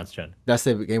Game Boy Advance gen. That's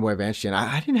the Game Boy Advance gen. I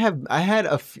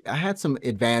had some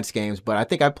advanced games, but I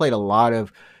think I played a lot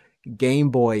of Game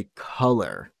Boy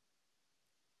Color.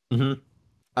 Mm-hmm.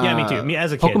 Yeah, me too. Me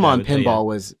as a kid. Pokemon Pinball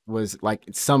was like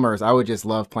summers. I would just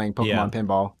love playing Pokemon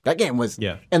Pinball. That game was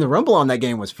and the Rumble on that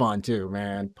game was fun too,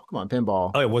 man. Pokemon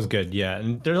Pinball. Oh, it was good, yeah.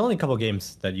 And there's only a couple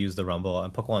games that use the Rumble,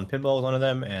 and Pokemon Pinball was one of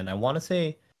them. And I want to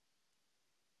say,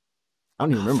 I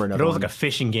don't even remember another. There was like a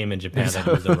fishing game in Japan that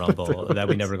used the Rumble that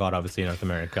we never got, obviously, in North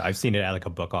America. I've seen it at like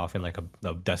a book off in like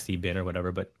a dusty bin or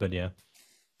whatever, but yeah.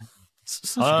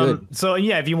 Good. So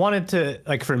yeah, if you wanted to,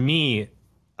 like for me,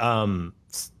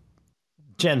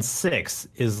 Gen 6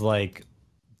 is like,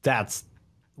 that's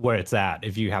where it's at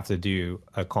if you have to do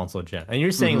a console gen. And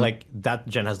you're saying like that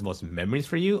gen has the most memories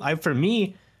for you. For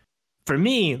me,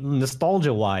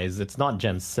 nostalgia wise, it's not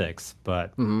Gen 6,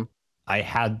 but I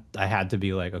had to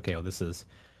be like, okay, well, this is,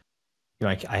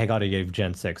 I got to give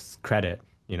Gen 6 credit,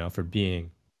 for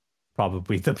being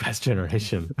probably the best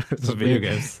generation of video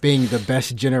games. Being the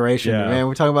best generation, man.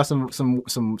 We're talking about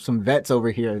some vets over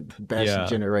here. The best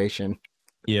generation.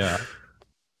 Yeah.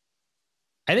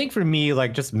 I think for me,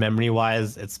 like just memory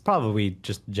wise, it's probably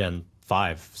just Gen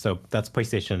 5. So that's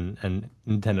PlayStation and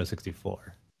Nintendo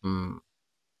 64.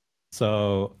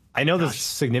 So I know there's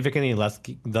significantly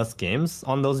less games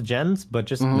on those gens, but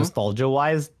just nostalgia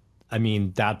wise, I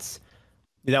mean, that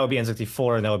would be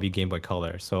N64 and that would be Game Boy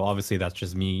Color. So obviously that's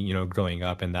just me, growing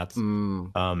up, and that's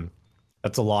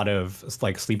a lot of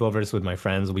like sleepovers with my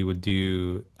friends. We would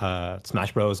do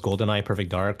Smash Bros, GoldenEye, Perfect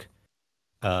Dark.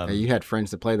 You had friends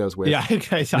to play those with. Yeah, I had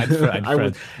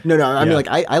friends. No. I mean, like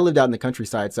I lived out in the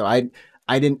countryside, so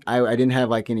I didn't have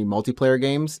like any multiplayer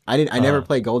games. I never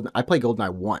played Golden. I played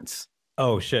GoldenEye once.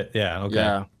 Oh shit! Yeah. Okay.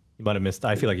 Yeah. You might have missed.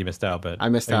 I feel like you missed out, but I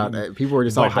missed out. People were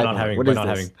just all hyped. Not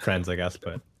having friends, I guess,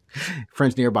 but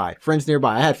friends nearby.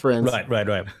 I had friends.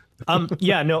 Right.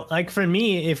 Yeah, no, like for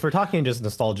me, if we're talking just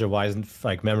nostalgia wise,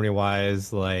 like memory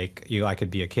wise, like I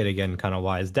could be a kid again kind of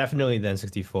wise, definitely the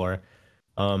N64.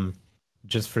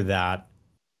 Just for that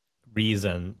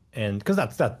reason, and because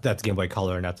that's Game Boy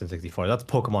Color and that's N64. That's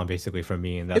Pokemon basically for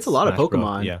me, and that's it's a lot Smash of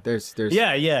Pokemon. Bros. Yeah, there's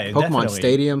Pokemon definitely.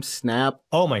 Stadium, Snap.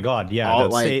 Oh my god, yeah,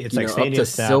 all, it's like up Stadium, to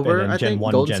Snap, Silver, and then I Gen think,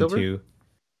 1, Gold Gen Silver? 2.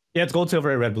 Yeah, it's gold,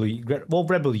 silver, red, blue. Well,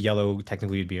 red, blue, yellow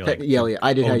technically would be like Yellow.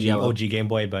 I did have yellow. OG Game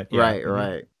Boy, but yeah. Right,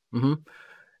 right. Mm-hmm.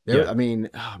 There, Yeah. I mean,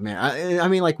 oh man, I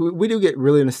mean, like we do get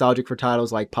really nostalgic for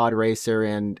titles like Pod Racer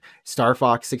and Star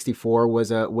Fox 64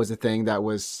 was a thing that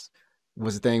was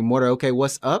a thing. Mortar, okay,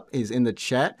 what's up? Is in the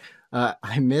chat.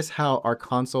 I miss how our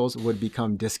consoles would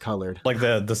become discolored. Like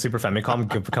the Super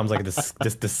Famicom becomes like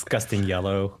this disgusting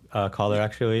yellow color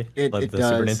actually. Like It the does.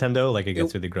 Super Nintendo, like it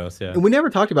gets really gross. Yeah. We never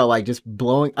talked about like just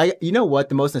blowing. You know what?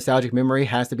 The most nostalgic memory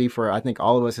has to be for I think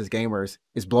all of us as gamers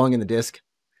is blowing in the disc.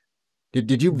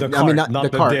 Did you? The cart, I mean, not the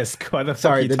cart. Disc. What the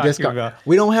Sorry, the disc cart. About?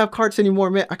 We don't have carts anymore,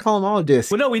 man. I call them all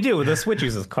discs. Well, no, we do. The Switch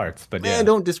uses carts, but man, I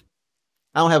don't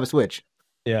have a Switch.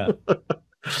 Yeah.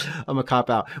 I'm a cop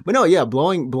out. But no, yeah,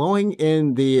 blowing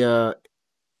in the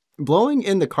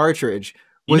cartridge.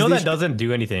 That doesn't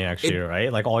do anything actually,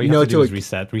 right? Like all you have to do is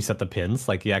reset the pins.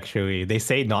 Like they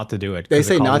say not to do it. They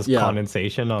say not,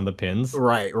 condensation on the pins.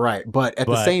 Right. But at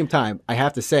the same time, I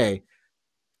have to say,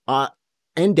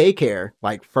 in daycare,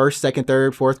 like first, second,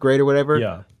 third, fourth grade or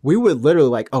whatever, we would literally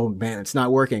like, oh man, it's not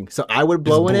working. So I would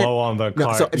blow on the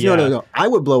cart. No. I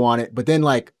would blow on it, but then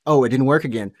like, oh, it didn't work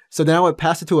again. So then I would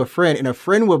pass it to a friend and a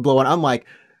friend would blow on it. I'm like,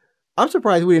 I'm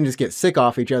surprised we didn't just get sick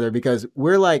off each other because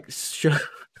we're like,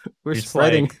 we're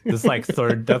spreading. It's like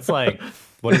third, that's like,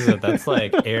 what is it? That's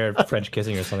like air French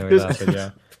kissing or something like that. But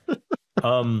yeah.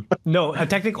 No,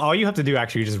 technically all you have to do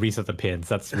actually is just reset the pins.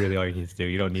 That's really all you need to do.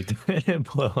 You don't need to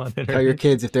blow on it. Tell your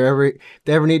kids if they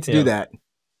ever need to do that,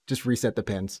 just reset the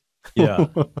pins. Yeah.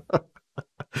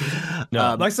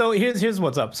 No, like so here's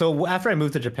what's up. So after I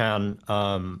moved to Japan,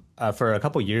 for a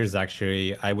couple years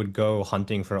actually, I would go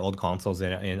hunting for old consoles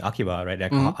in Akiba, right?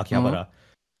 Akihabara.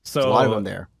 So there's a lot of them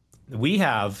there.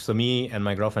 Me and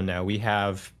my girlfriend now, we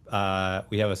have a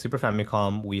Super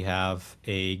Famicom, we have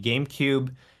a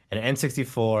GameCube, an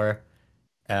N64.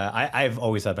 I've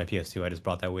always had my PS2. I just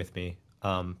brought that with me.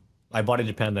 I bought it in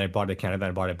Japan, then I bought it in Canada,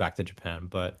 and I brought it back to Japan.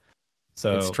 But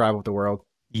so it's traveled the world.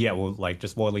 Yeah, well, like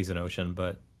just what leaves an ocean.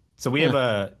 But so we have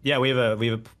a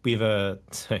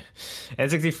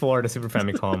N64, the Super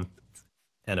Famicom,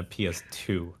 and a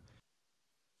PS2.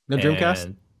 No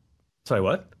Dreamcast? Sorry,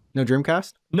 what? No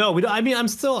Dreamcast? No, we don't. I mean, I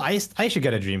should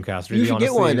get a Dreamcast. Really, you should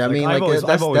get one. I mean, like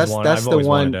that's the one. That's the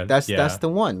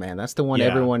one, man. That's the one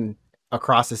everyone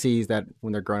across the seas that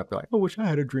when they're growing up, they're like, "I wish I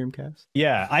had a Dreamcast."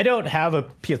 Yeah, I don't have a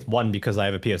PS1 because I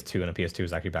have a PS2, and a PS2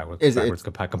 is actually backwards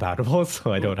compatible,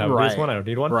 so I don't have a PS1. I don't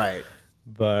need one. Right.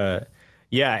 But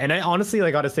yeah, and I honestly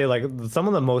gotta say some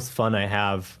of the most fun I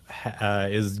have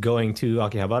is going to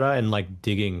Akihabara and like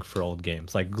digging for old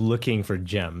games, like looking for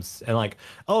gems and like,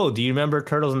 oh, do you remember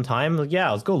Turtles in Time? Like,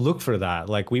 yeah, let's go look for that.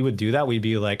 Like we would do that. We'd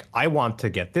be like, I want to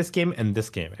get this game and this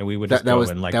game, and we would just that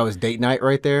was date night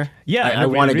right there. Yeah, I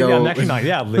want to go. I'm actually not.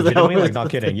 Yeah, legitimately, like not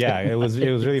kidding. Yeah, it was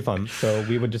really fun. So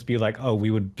we would just be like,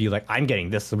 I'm getting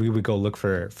this. So we would go look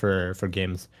for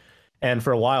games. And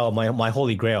for a while, my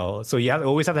holy grail. So you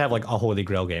always have to have like a holy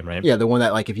grail game, right? Yeah, the one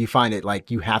that like if you find it, like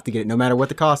you have to get it no matter what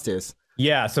the cost is.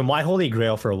 Yeah, so my holy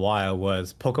grail for a while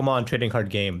was Pokemon Trading Card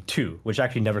Game 2, which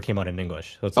actually never came out in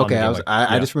English. So it's okay,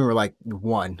 I just remember like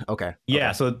 1. Okay.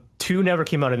 Yeah, so 2 never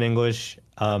came out in English.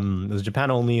 It was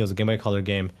Japan only. It was a Game Boy Color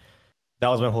game. That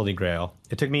was my holy grail.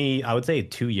 It took me, I would say,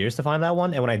 2 years to find that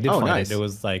one. And when I did find it, it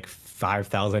was like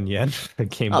 5,000 yen for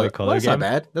Game Boy Color that's game. That's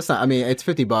not bad. That's not, I mean, it's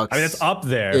 $50. I mean, it's up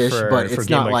there but it's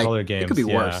Game not Boy Color games. It could be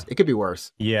worse. It could be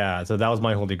worse. Yeah, so that was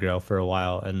my holy grail for a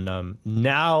while. And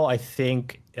now I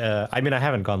think, I mean, I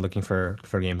haven't gone looking for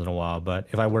games in a while, but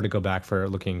if I were to go back for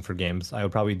looking for games, I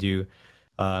would probably do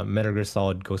Metal Gear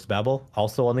Solid Ghost Babel,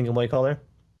 also on the Game Boy Color.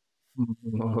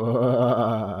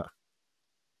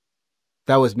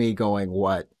 That was me going,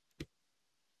 what?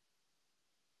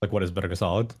 Like, what is Metal Gear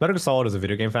Solid? Metal Gear Solid is a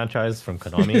video game franchise from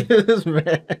Konami.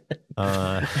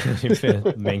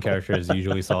 Main character is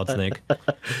usually Solid Snake.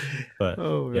 But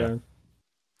yeah.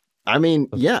 I mean,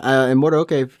 yeah. And Mortar,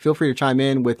 okay, feel free to chime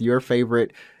in with your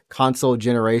favorite console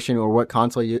generation or what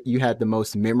console you had the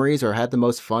most memories or had the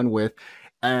most fun with,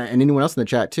 and anyone else in the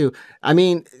chat too. I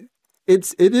mean,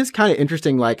 it is kind of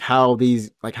interesting, like how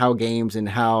games and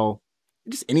how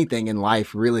just anything in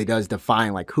life really does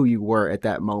define like who you were at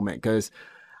that moment. Because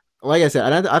like I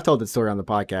said, and I've told the story on the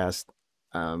podcast.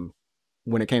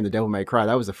 When it came to Devil May Cry,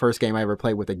 that was the first game I ever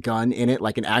played with a gun in it,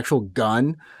 like an actual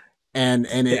gun. And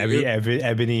Ebony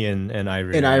and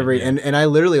Ivory. And Ivory. Yeah. And I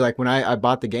literally, like, when I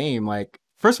bought the game, like,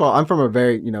 first of all, I'm from a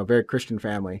very, very Christian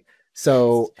family.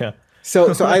 So, yeah.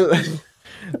 So I.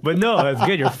 But no, that's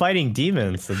good. You're fighting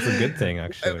demons. It's a good thing,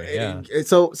 actually. Yeah.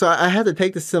 So I had to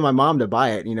take this to my mom to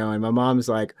buy it, and my mom's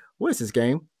like, "What is this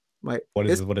game?" I'm like, what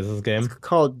is this game? It's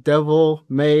called Devil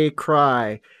May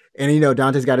Cry. And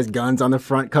Dante's got his guns on the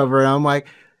front cover, and I'm like,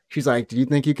 she's like, "Do you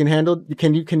think you can handle?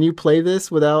 Can you play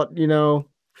this without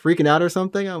freaking out or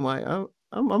something?" I'm like,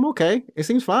 I'm okay. It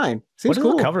seems fine. Seems cool.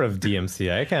 What is the cover of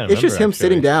DMC? I can't remember. It's just him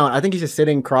sitting down. I think he's just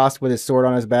sitting crossed with his sword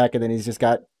on his back, and then he's just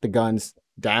got the guns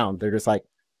down. They're just like.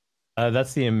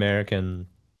 That's the American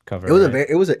cover.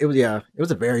 It was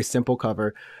a very simple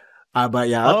cover. But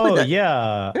yeah,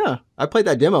 I played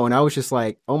that demo and I was just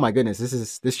like, oh my goodness,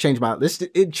 this changed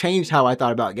it changed how I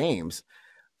thought about games.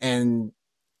 And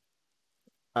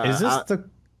is this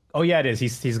oh yeah, it is.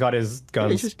 He's got his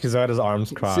guns. He's got his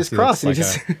arms crossed. Just crossed. He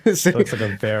looks like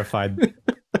a verified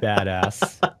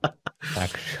badass.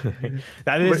 Actually,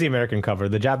 that is the American cover.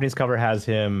 The Japanese cover has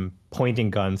him pointing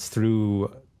guns through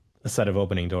a set of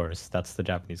opening doors. That's the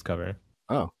Japanese cover.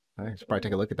 Oh, I should probably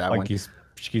take a look at that one.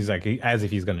 He's like as if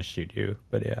he's gonna shoot you,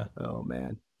 but yeah. Oh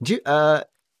man, I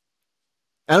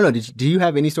don't know. Do you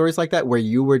have any stories like that where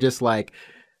you were just like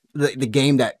the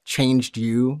game that changed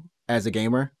you as a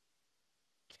gamer?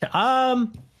 That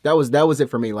was it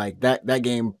for me. Like that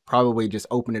game probably just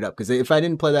opened it up, because if I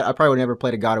didn't play that, I probably would never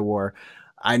played a God of War.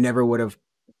 I never would have,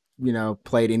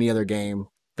 played any other game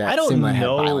that seemed like had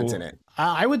violence in it.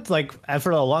 I would like,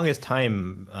 for the longest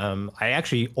time, I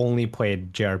actually only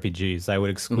played JRPGs. I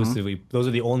would exclusively, those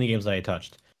are the only games that I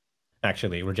touched.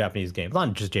 Actually, were Japanese games,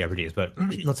 not just JRPGs, but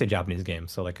let's say Japanese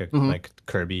games. So like like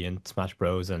Kirby and Smash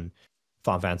Bros. And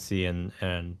Final Fantasy and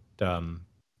a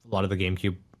lot of the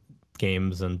GameCube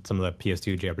games and some of the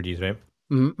PS2 JRPGs, right?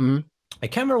 I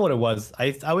can't remember what it was.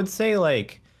 I would say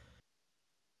like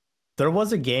there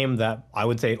was a game that I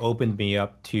would say opened me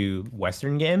up to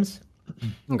Western games.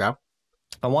 Okay.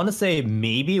 I want to say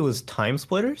maybe it was Time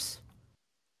Splitters.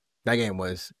 That game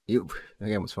was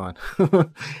fun.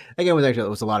 That game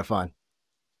was a lot of fun.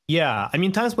 Yeah, I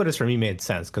mean, Time Splitters for me made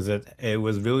sense because it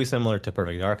was really similar to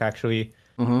Perfect Dark, actually.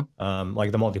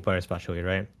 Like the multiplayer especially,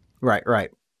 right?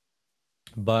 Right.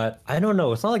 But I don't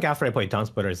know. It's not like after I played Time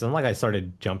Splitters, it's not like I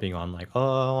started jumping on like,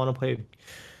 oh, I want to play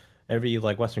every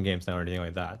like Western games now or anything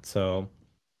like that. So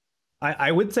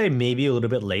I would say maybe a little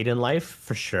bit late in life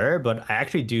for sure, but I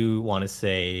actually do want to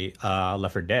say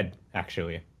Left 4 Dead,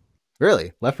 actually.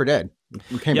 Really? Left 4 Dead?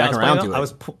 You came back around to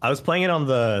it. I was playing it on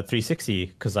the 360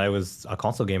 because I was a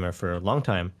console gamer for a long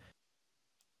time.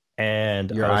 And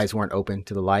your eyes weren't open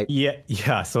to the light?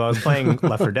 Yeah. So I was playing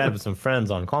Left 4 Dead with some friends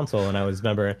on console, and I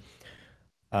remember,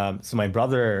 so my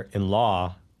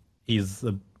brother-in-law, he's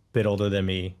a bit older than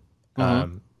me.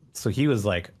 So he was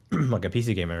like like a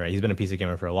PC gamer, right? He's been a PC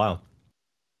gamer for a while.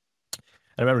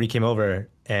 I remember he came over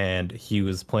and he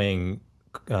was playing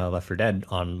Left 4 Dead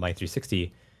on my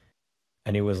 360,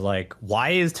 and he was like, "Why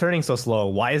is turning so slow?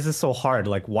 Why is this so hard?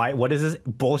 Like, why? What is this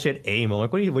bullshit aim?" I'm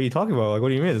like, "What are you talking about? Like, what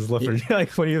do you mean this is Left 4 Dead?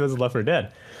 Like, what do you mean this is Left 4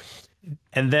 Dead?"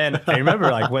 And then I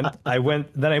remember like when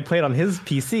I played on his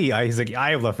PC. He's like,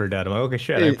 "I have Left 4 Dead." I'm like, "Okay,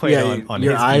 shit." I played on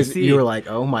your his eyes. PC. You were like,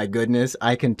 "Oh my goodness,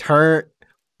 I can turn."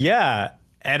 Yeah.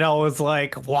 And I was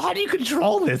like, well, how do you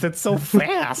control this? It's so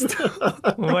fast.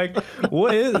 I'm like,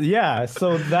 what is, yeah.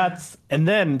 So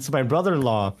my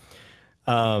brother-in-law,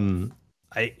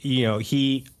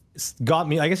 he got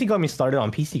me, I guess he got me started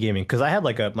on PC gaming because I had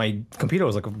like my computer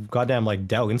was like a goddamn like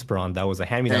Dell Inspiron that was a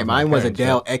hand-me-down. Hey, mine was a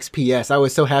Dell XPS. I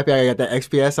was so happy I got that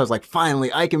XPS. I was like,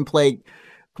 finally, I can play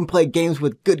games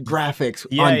with good graphics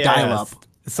on dial-up.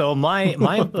 So my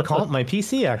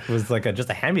PC act was like just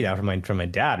a hand-me-down from my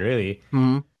dad, really.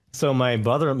 So my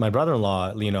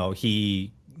brother-in-law,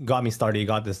 he got me started. He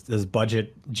got this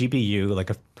budget GPU, like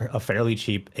a fairly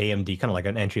cheap AMD, kind of like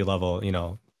an entry level,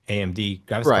 AMD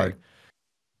graphics card,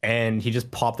 and he just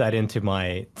popped that into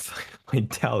my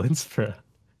Dell Inspira.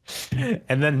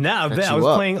 And then I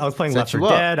was playing Left 4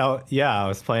 Dead. I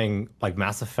was playing like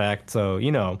Mass Effect. So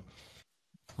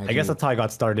I guess that's how I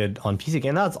got started on PC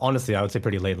game. That's honestly, I would say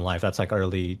pretty late in life. That's like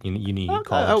early uni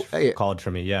college for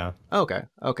me. Yeah. Okay.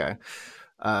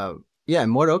 Yeah,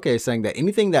 Mordoke is saying that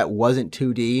anything that wasn't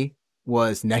 2D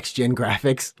was next gen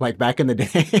graphics, like back in the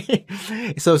day.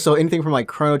 so anything from like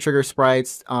Chrono Trigger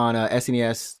sprites on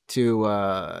SNES to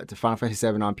Final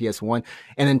Fantasy VII on PS1,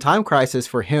 and then Time Crisis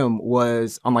for him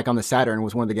was on the Saturn,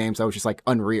 was one of the games that was just like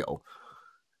Unreal,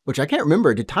 which I can't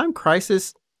remember. Did Time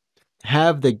Crisis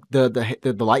have the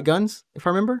light guns, if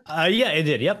I remember? Yeah, it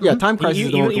did. Yep. Yeah, Time Crisis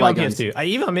is the one with light guns.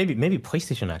 Even maybe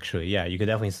PlayStation actually. Yeah, you could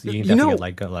definitely get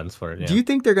light gun lens for it. Yeah. Do you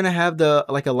think they're gonna have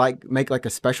make like a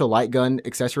special light gun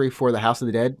accessory for the House of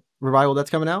the Dead revival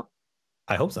that's coming out?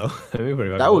 I hope so.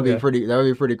 That would be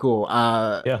pretty cool.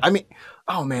 Yeah. I mean,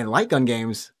 oh man, light gun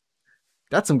games.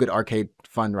 That's some good arcade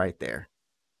fun right there.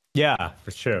 Yeah,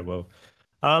 for sure. Well,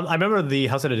 I remember the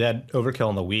House of the Dead Overkill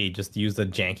on the Wii just used the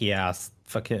janky ass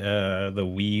fucking the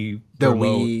Wii The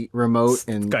remote Wii remote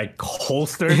and like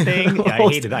holster thing. Yeah,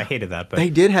 I hated that. But they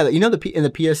did have it. You know, in the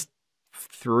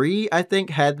PS3, I think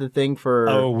had the thing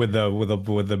for with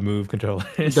the Move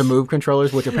controllers. the Move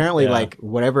controllers, which apparently Yeah. like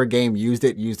whatever game used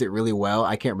it really well.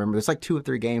 I can't remember. There's like 2 or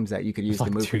 3 games that you could use It's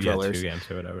like the Move two, controllers. 2 games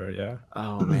or whatever. Yeah.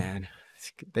 Oh man,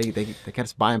 they kept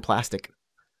us buying plastic.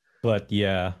 But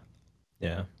yeah,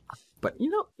 yeah. But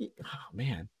you know, oh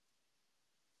man,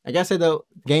 I gotta say though,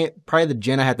 game probably the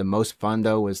gen I had the most fun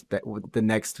though was that the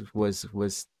next was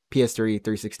PS3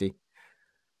 360.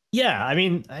 Yeah, I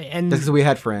mean, and That's because we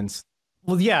had friends.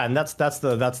 well, yeah, and that's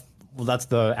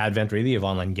the advent really of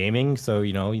online gaming. So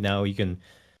now you can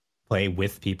play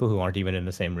with people who aren't even in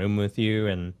the same room with you,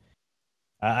 and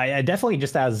I definitely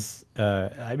just as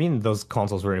I mean those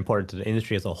consoles were important to the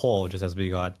industry as a whole, just as we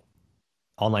got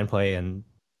online play and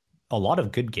a lot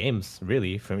of good games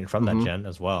really from that gen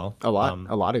as well. A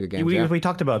lot of good games. We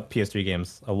talked about PS3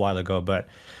 games a while ago, but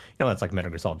that's like Metal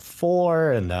Gear Solid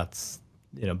 4, and that's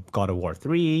God of War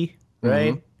 3,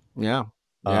 right? Yeah.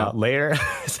 Yeah. Lair.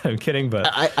 I'm kidding, but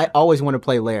I always want to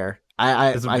play Lair.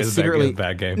 I secretly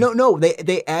bad game. No,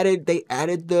 they added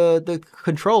the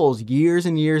controls years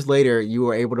and years later. You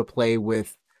were able to play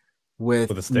with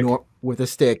a stick. With a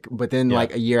stick, but then Yeah.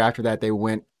 like a year after that they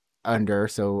went under.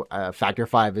 So Factor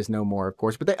 5 is no more, of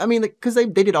course. But because they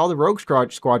did all the Rogue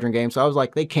Squadron games, so I was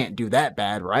like, they can't do that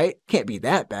bad, right? Can't be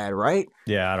that bad, right?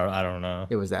 Yeah, I don't know.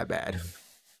 It was that bad.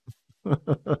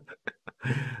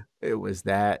 It was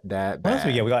that bad. What else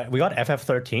we get? We got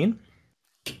FF13.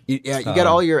 You got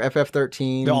all your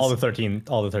FF13. All the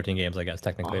 13 games, I guess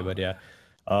technically, but yeah.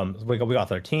 We got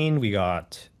 13. We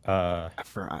got I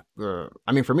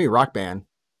mean, for me, Rock Band.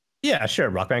 Yeah, sure.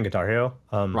 Rock Band, Guitar Hero.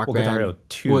 Guitar Hero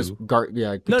 2 was Guitar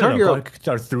Hero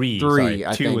Guitar 3. 3. Sorry,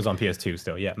 I 2 think was on PS2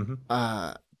 still. Yeah.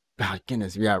 Oh,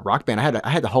 goodness, yeah, Rock Band. I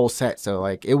had the whole set, so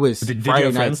like it was Did Friday you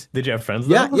have nights. friends? Did you have friends?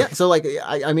 Yeah, though? yeah. So like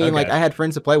I mean, like Okay. I had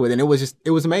friends to play with, and it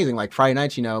was amazing. Like Friday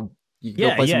nights, you could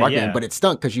go play some Rock Band, but it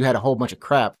stunk because you had a whole bunch of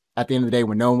crap at the end of the day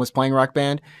when no one was playing Rock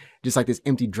Band. Just like this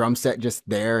empty drum set just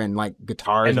there, and like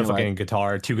guitars And the and fucking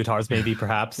guitar, 2 guitars maybe,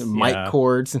 perhaps. mic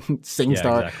chords and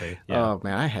SingStar. Exactly. Yeah. Oh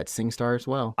man, I had SingStar as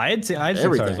well. I had SingStar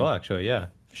Everything. as well, actually. Yeah,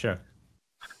 sure.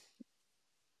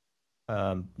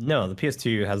 No, the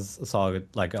PS2 has a solid,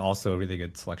 like, also a really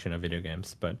good selection of video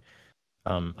games. But,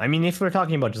 I mean, if we're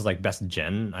talking about just like best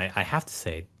gen, I have to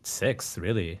say 6,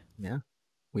 really. Yeah,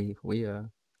 we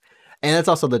and that's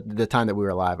also the time that we were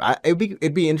alive. It'd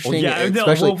be interesting,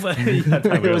 especially that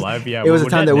time we were alive. Yeah, it was a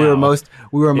time that we were most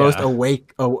Yeah.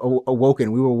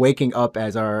 awoken. We were waking up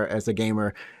as a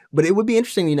gamer. But it would be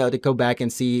interesting, to go back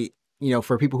and see,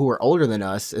 for people who are older than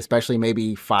us, especially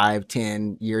maybe 5,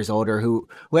 10 years older, who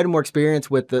had more experience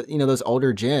with the those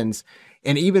older gens,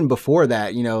 and even before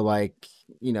that,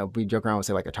 we joke around with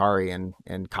say like Atari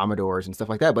and Commodores and stuff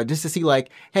like that, but just to see like,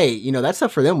 hey, that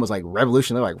stuff for them was like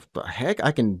revolution. They're like, the heck,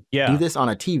 I can do this on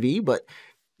a TV, but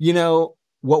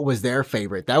what was their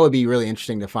favorite? That would be really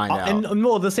interesting to find out. And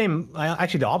well,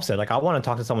 actually the opposite. Like I want to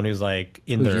talk to someone who's like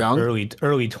in their young? early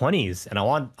 20s, and I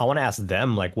want to ask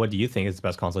them like, what do you think is the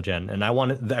best console gen? And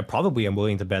I probably am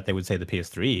willing to bet they would say the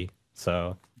PS3.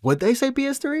 So would they say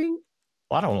PS3?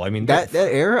 Well, I don't know. I mean, that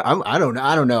era, I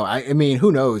don't know. I mean,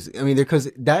 who knows? I mean,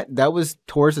 because that was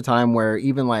towards the time where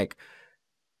even like,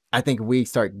 I think we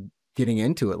start getting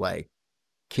into it. Like,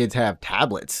 kids have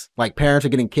tablets. Like, parents are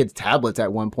getting kids tablets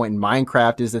at one point, and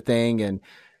Minecraft is the thing. And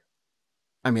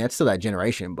I mean, that's still that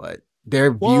generation, but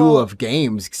their view of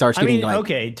games starts getting like.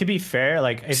 Okay, to be fair,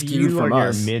 like if you are in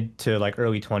your mid to like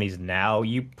early 20s now,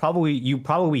 you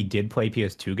probably did play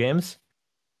PS2 games.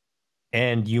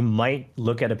 And you might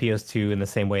look at a PS2 in the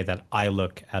same way that I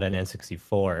look at an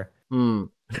N64.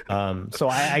 So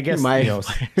I guess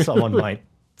someone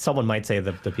might say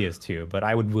the PS2, but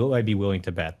I'd be willing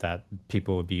to bet that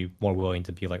people would be more willing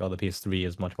to be like, oh, the PS3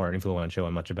 is much more influential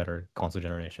and much a better console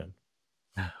generation.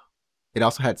 It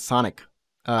also had Sonic.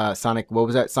 Sonic, what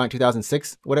was that? Sonic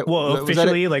 2006?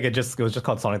 Officially, like it was just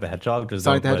called Sonic the Hedgehog.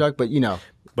 Sonic the Hedgehog, but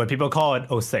But people call it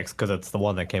 06 because it's the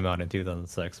one that came out in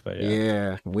 2006. But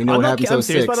yeah, we know what happens. I'm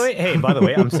serious, by the way. Hey, by the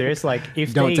way, I'm serious. Like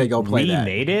if they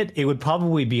remade it, it would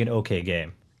probably be an okay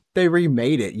game. They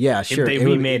remade it, yeah, sure. If they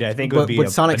remade it, I think it would be. Would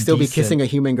Sonic still be kissing a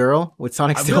human girl? Would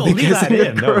Sonic still be kissing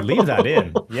a girl? No, leave that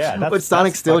in. Yeah, would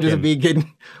Sonic still just be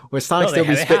getting? Would Sonic still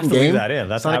be spitting game?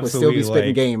 Sonic would still be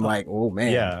spitting game. Like, oh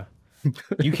man. Yeah.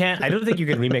 You can't. I don't think you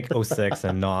can remake 06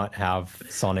 and not have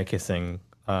Sonic kissing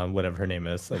whatever her name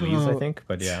is, Elise, I think.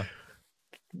 But yeah.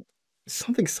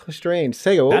 Something so strange.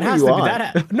 Sega, what That were has you to be on?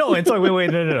 that. No, it's like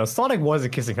wait, no. Sonic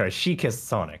wasn't kissing her. She kissed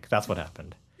Sonic. That's what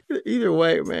happened. Either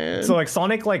way, man. So like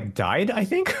Sonic like died, I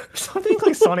think. Something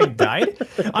like Sonic died.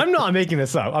 I'm not making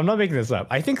this up.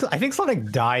 I think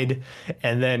Sonic died,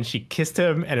 and then she kissed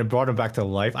him, and it brought him back to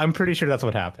life. I'm pretty sure that's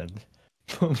what happened.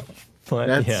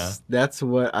 But that's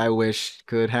what I wish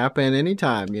could happen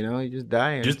anytime. You know, you just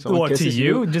die. And just what to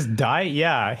you? Just die?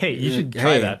 Yeah. Hey, you should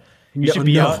try that. You should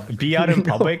be out in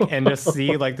public and just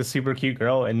see like the super cute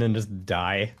girl, and then just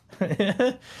die.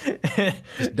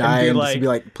 Just die and like, just be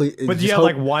like, please. But you have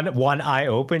like one eye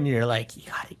open. You're like, you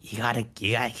gotta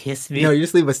kiss me. No, you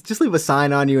just leave a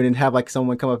sign on you, and then have like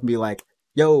someone come up and be like,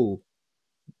 yo,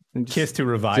 and kiss to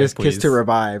revive. Just please. kiss to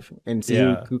revive, and see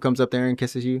who comes up there and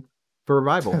kisses you for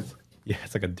revival. Yeah,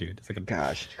 it's like a dude. It's like a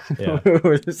gosh. Yeah.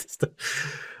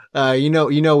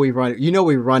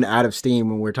 We run out of steam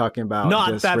when we're talking about.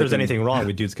 Not that there's anything wrong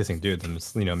with dudes kissing dudes. I'm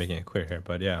just making it clear here,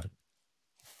 but yeah.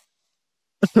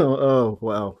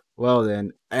 Well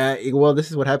then. This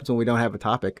is what happens when we don't have a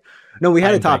topic. No, we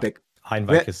had a topic. I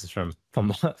invite kisses from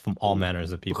all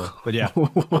manners of people. But yeah.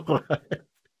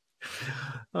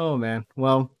 Oh man.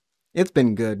 Well, it's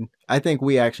been good. I think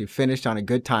we actually finished on a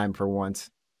good time for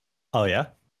once. Oh yeah.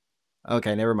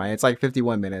 Okay, never mind. It's like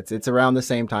 51 minutes. It's around the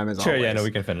same time as always. Sure, yeah, no, we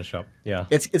can finish up. Yeah.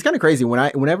 It's kind of crazy.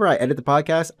 Whenever I edit the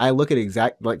podcast, I look at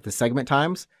exact like the segment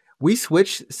times. We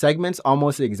switch segments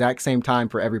almost the exact same time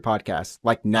for every podcast,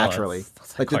 like naturally.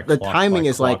 That's the timing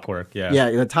is like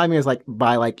the timing is like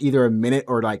by like either a minute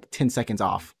or like 10 seconds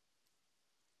off.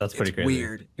 That's pretty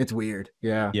crazy. It's weird.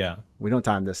 Yeah. Yeah. We don't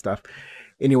time this stuff.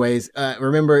 Anyways,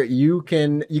 remember you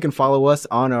can follow us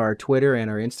on our Twitter and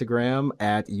our Instagram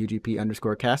at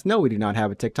UGP_cast. No, we do not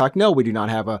have a TikTok. No, we do not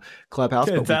have a Clubhouse,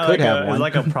 but we could have one. It's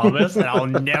like a promise, and I'll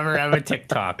never have a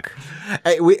TikTok.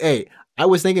 Hey, I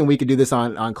was thinking we could do this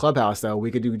on Clubhouse though.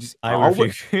 We could do just. I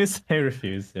refuse. I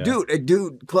refuse. Yeah.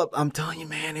 Dude, Club. I'm telling you,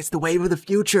 man, it's the wave of the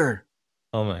future.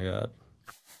 Oh my god.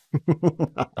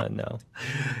 No.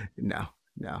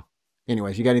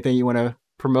 Anyways, you got anything you want to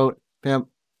promote, Pimp?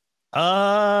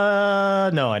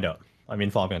 No, I don't. I mean,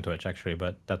 follow me on Twitch actually,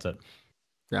 but that's it.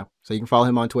 Yeah, so you can follow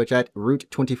him on Twitch at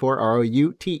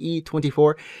Route24,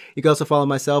 ROUTE24. You can also follow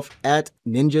myself at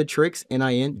Ninjatrix,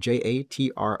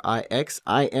 NINJATRIX.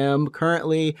 I am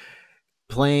currently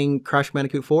playing Crash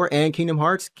Bandicoot 4 and Kingdom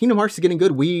Hearts. Kingdom Hearts is getting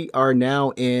good. We are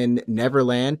now in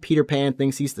Neverland. Peter Pan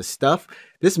thinks he's the stuff.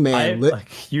 This man...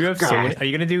 you have so many, are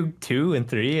you going to do 2 and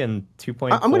 3 and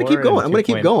 2.4? I'm going to keep going. I'm going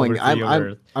to keep going.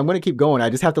 I'm going to keep going. I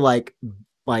just have to like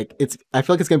it's. I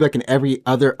feel like it's going to be like in every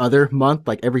other month,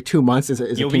 like every 2 months is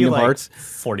a Kingdom Hearts.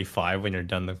 45 when you're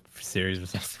done the series or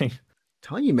something.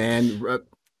 Tell you, man.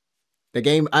 The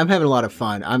game, I'm having a lot of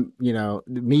fun.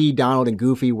 Me, Donald, and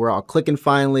Goofy, we're all clicking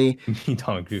finally. Me,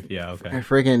 Donald, Goofy, yeah, okay. And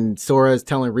freaking Sora's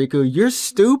telling Riku, "You're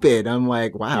stupid." I'm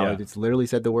like, wow, It's literally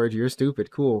said the words, "You're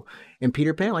stupid," cool. And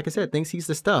Peter Pan, like I said, thinks he's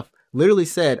the stuff. Literally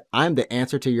said, "I'm the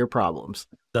answer to your problems."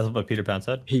 That's what Peter Pan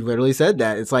said? He literally said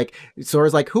that. It's like,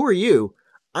 Sora's like, "Who are you?"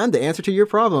 "I'm the answer to your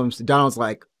problems." Donald's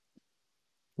like,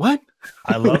 "What?"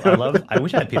 I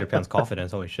wish I had Peter Pan's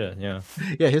confidence. Holy shit, yeah.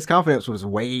 Yeah, his confidence was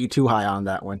way too high on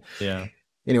that one. Yeah.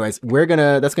 Anyways,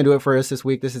 that's gonna do it for us this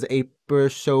week. This is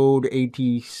episode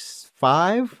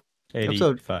 85.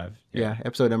 85.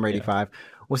 Episode number 85. Yeah.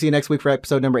 We'll see you next week for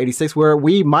episode number 86, where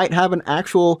we might have an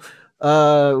actual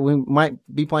we might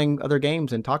be playing other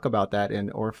games and talk about that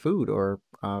or food, or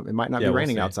it might not be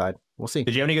raining outside. We'll see.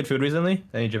 Did you have any good food recently?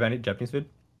 Any Japanese food?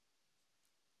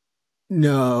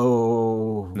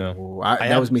 No.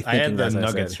 That was me thinking. I had the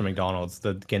nuggets from McDonald's,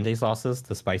 the Gente sauces,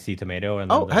 the spicy tomato, and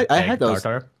I had those.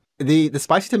 Tartare. The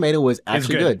spicy tomato was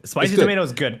actually good. Spicy tomato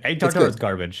is good. Egg tartare is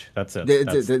garbage. That's it.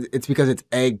 It's because it's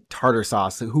egg tartar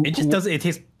sauce. It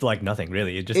tastes like nothing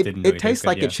really. It just didn't. It tastes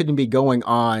like it shouldn't be going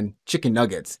on chicken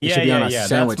nuggets. It should be on a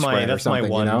sandwich spread or something.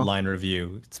 That's my one-line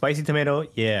review. Spicy tomato,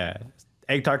 yeah.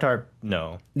 Egg tartare,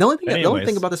 no. The only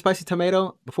thing about the spicy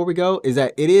tomato before we go is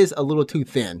that it is a little too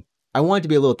thin. I want it to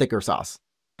be a little thicker sauce.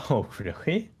 Oh,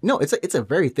 really? No, it's a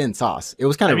very thin sauce. It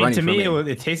was kind of runny to me. For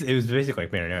me. It was basically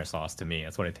like marinara sauce to me.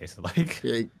 That's what it tasted like.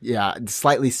 Yeah,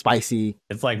 slightly spicy.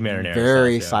 It's like marinara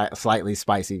very sauce, slightly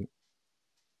spicy.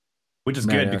 Which is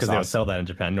good because they don't sell that in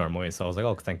Japan normally. So I was like,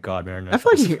 oh, thank God, marinara. I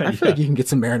feel like you can get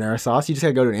some marinara sauce. You just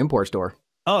gotta go to an import store.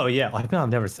 Oh yeah, I've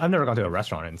never gone to a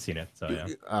restaurant and seen it. So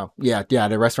yeah. Yeah.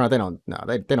 The restaurant they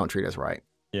don't treat us right.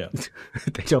 Yeah.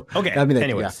 They don't. Okay.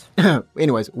 Anyways.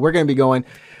 Anyways, we're gonna be going.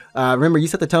 Remember, you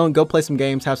set the tone. Go play some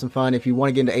games, have some fun. If you want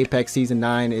to get into Apex Season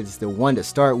 9, it's the one to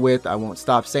start with. I won't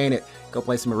stop saying it. Go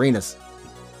play some arenas.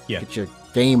 Yeah. Get your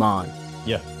game on.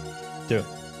 Yeah. Do it.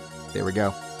 There we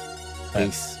go.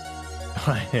 Peace.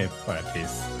 All right,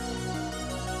 peace.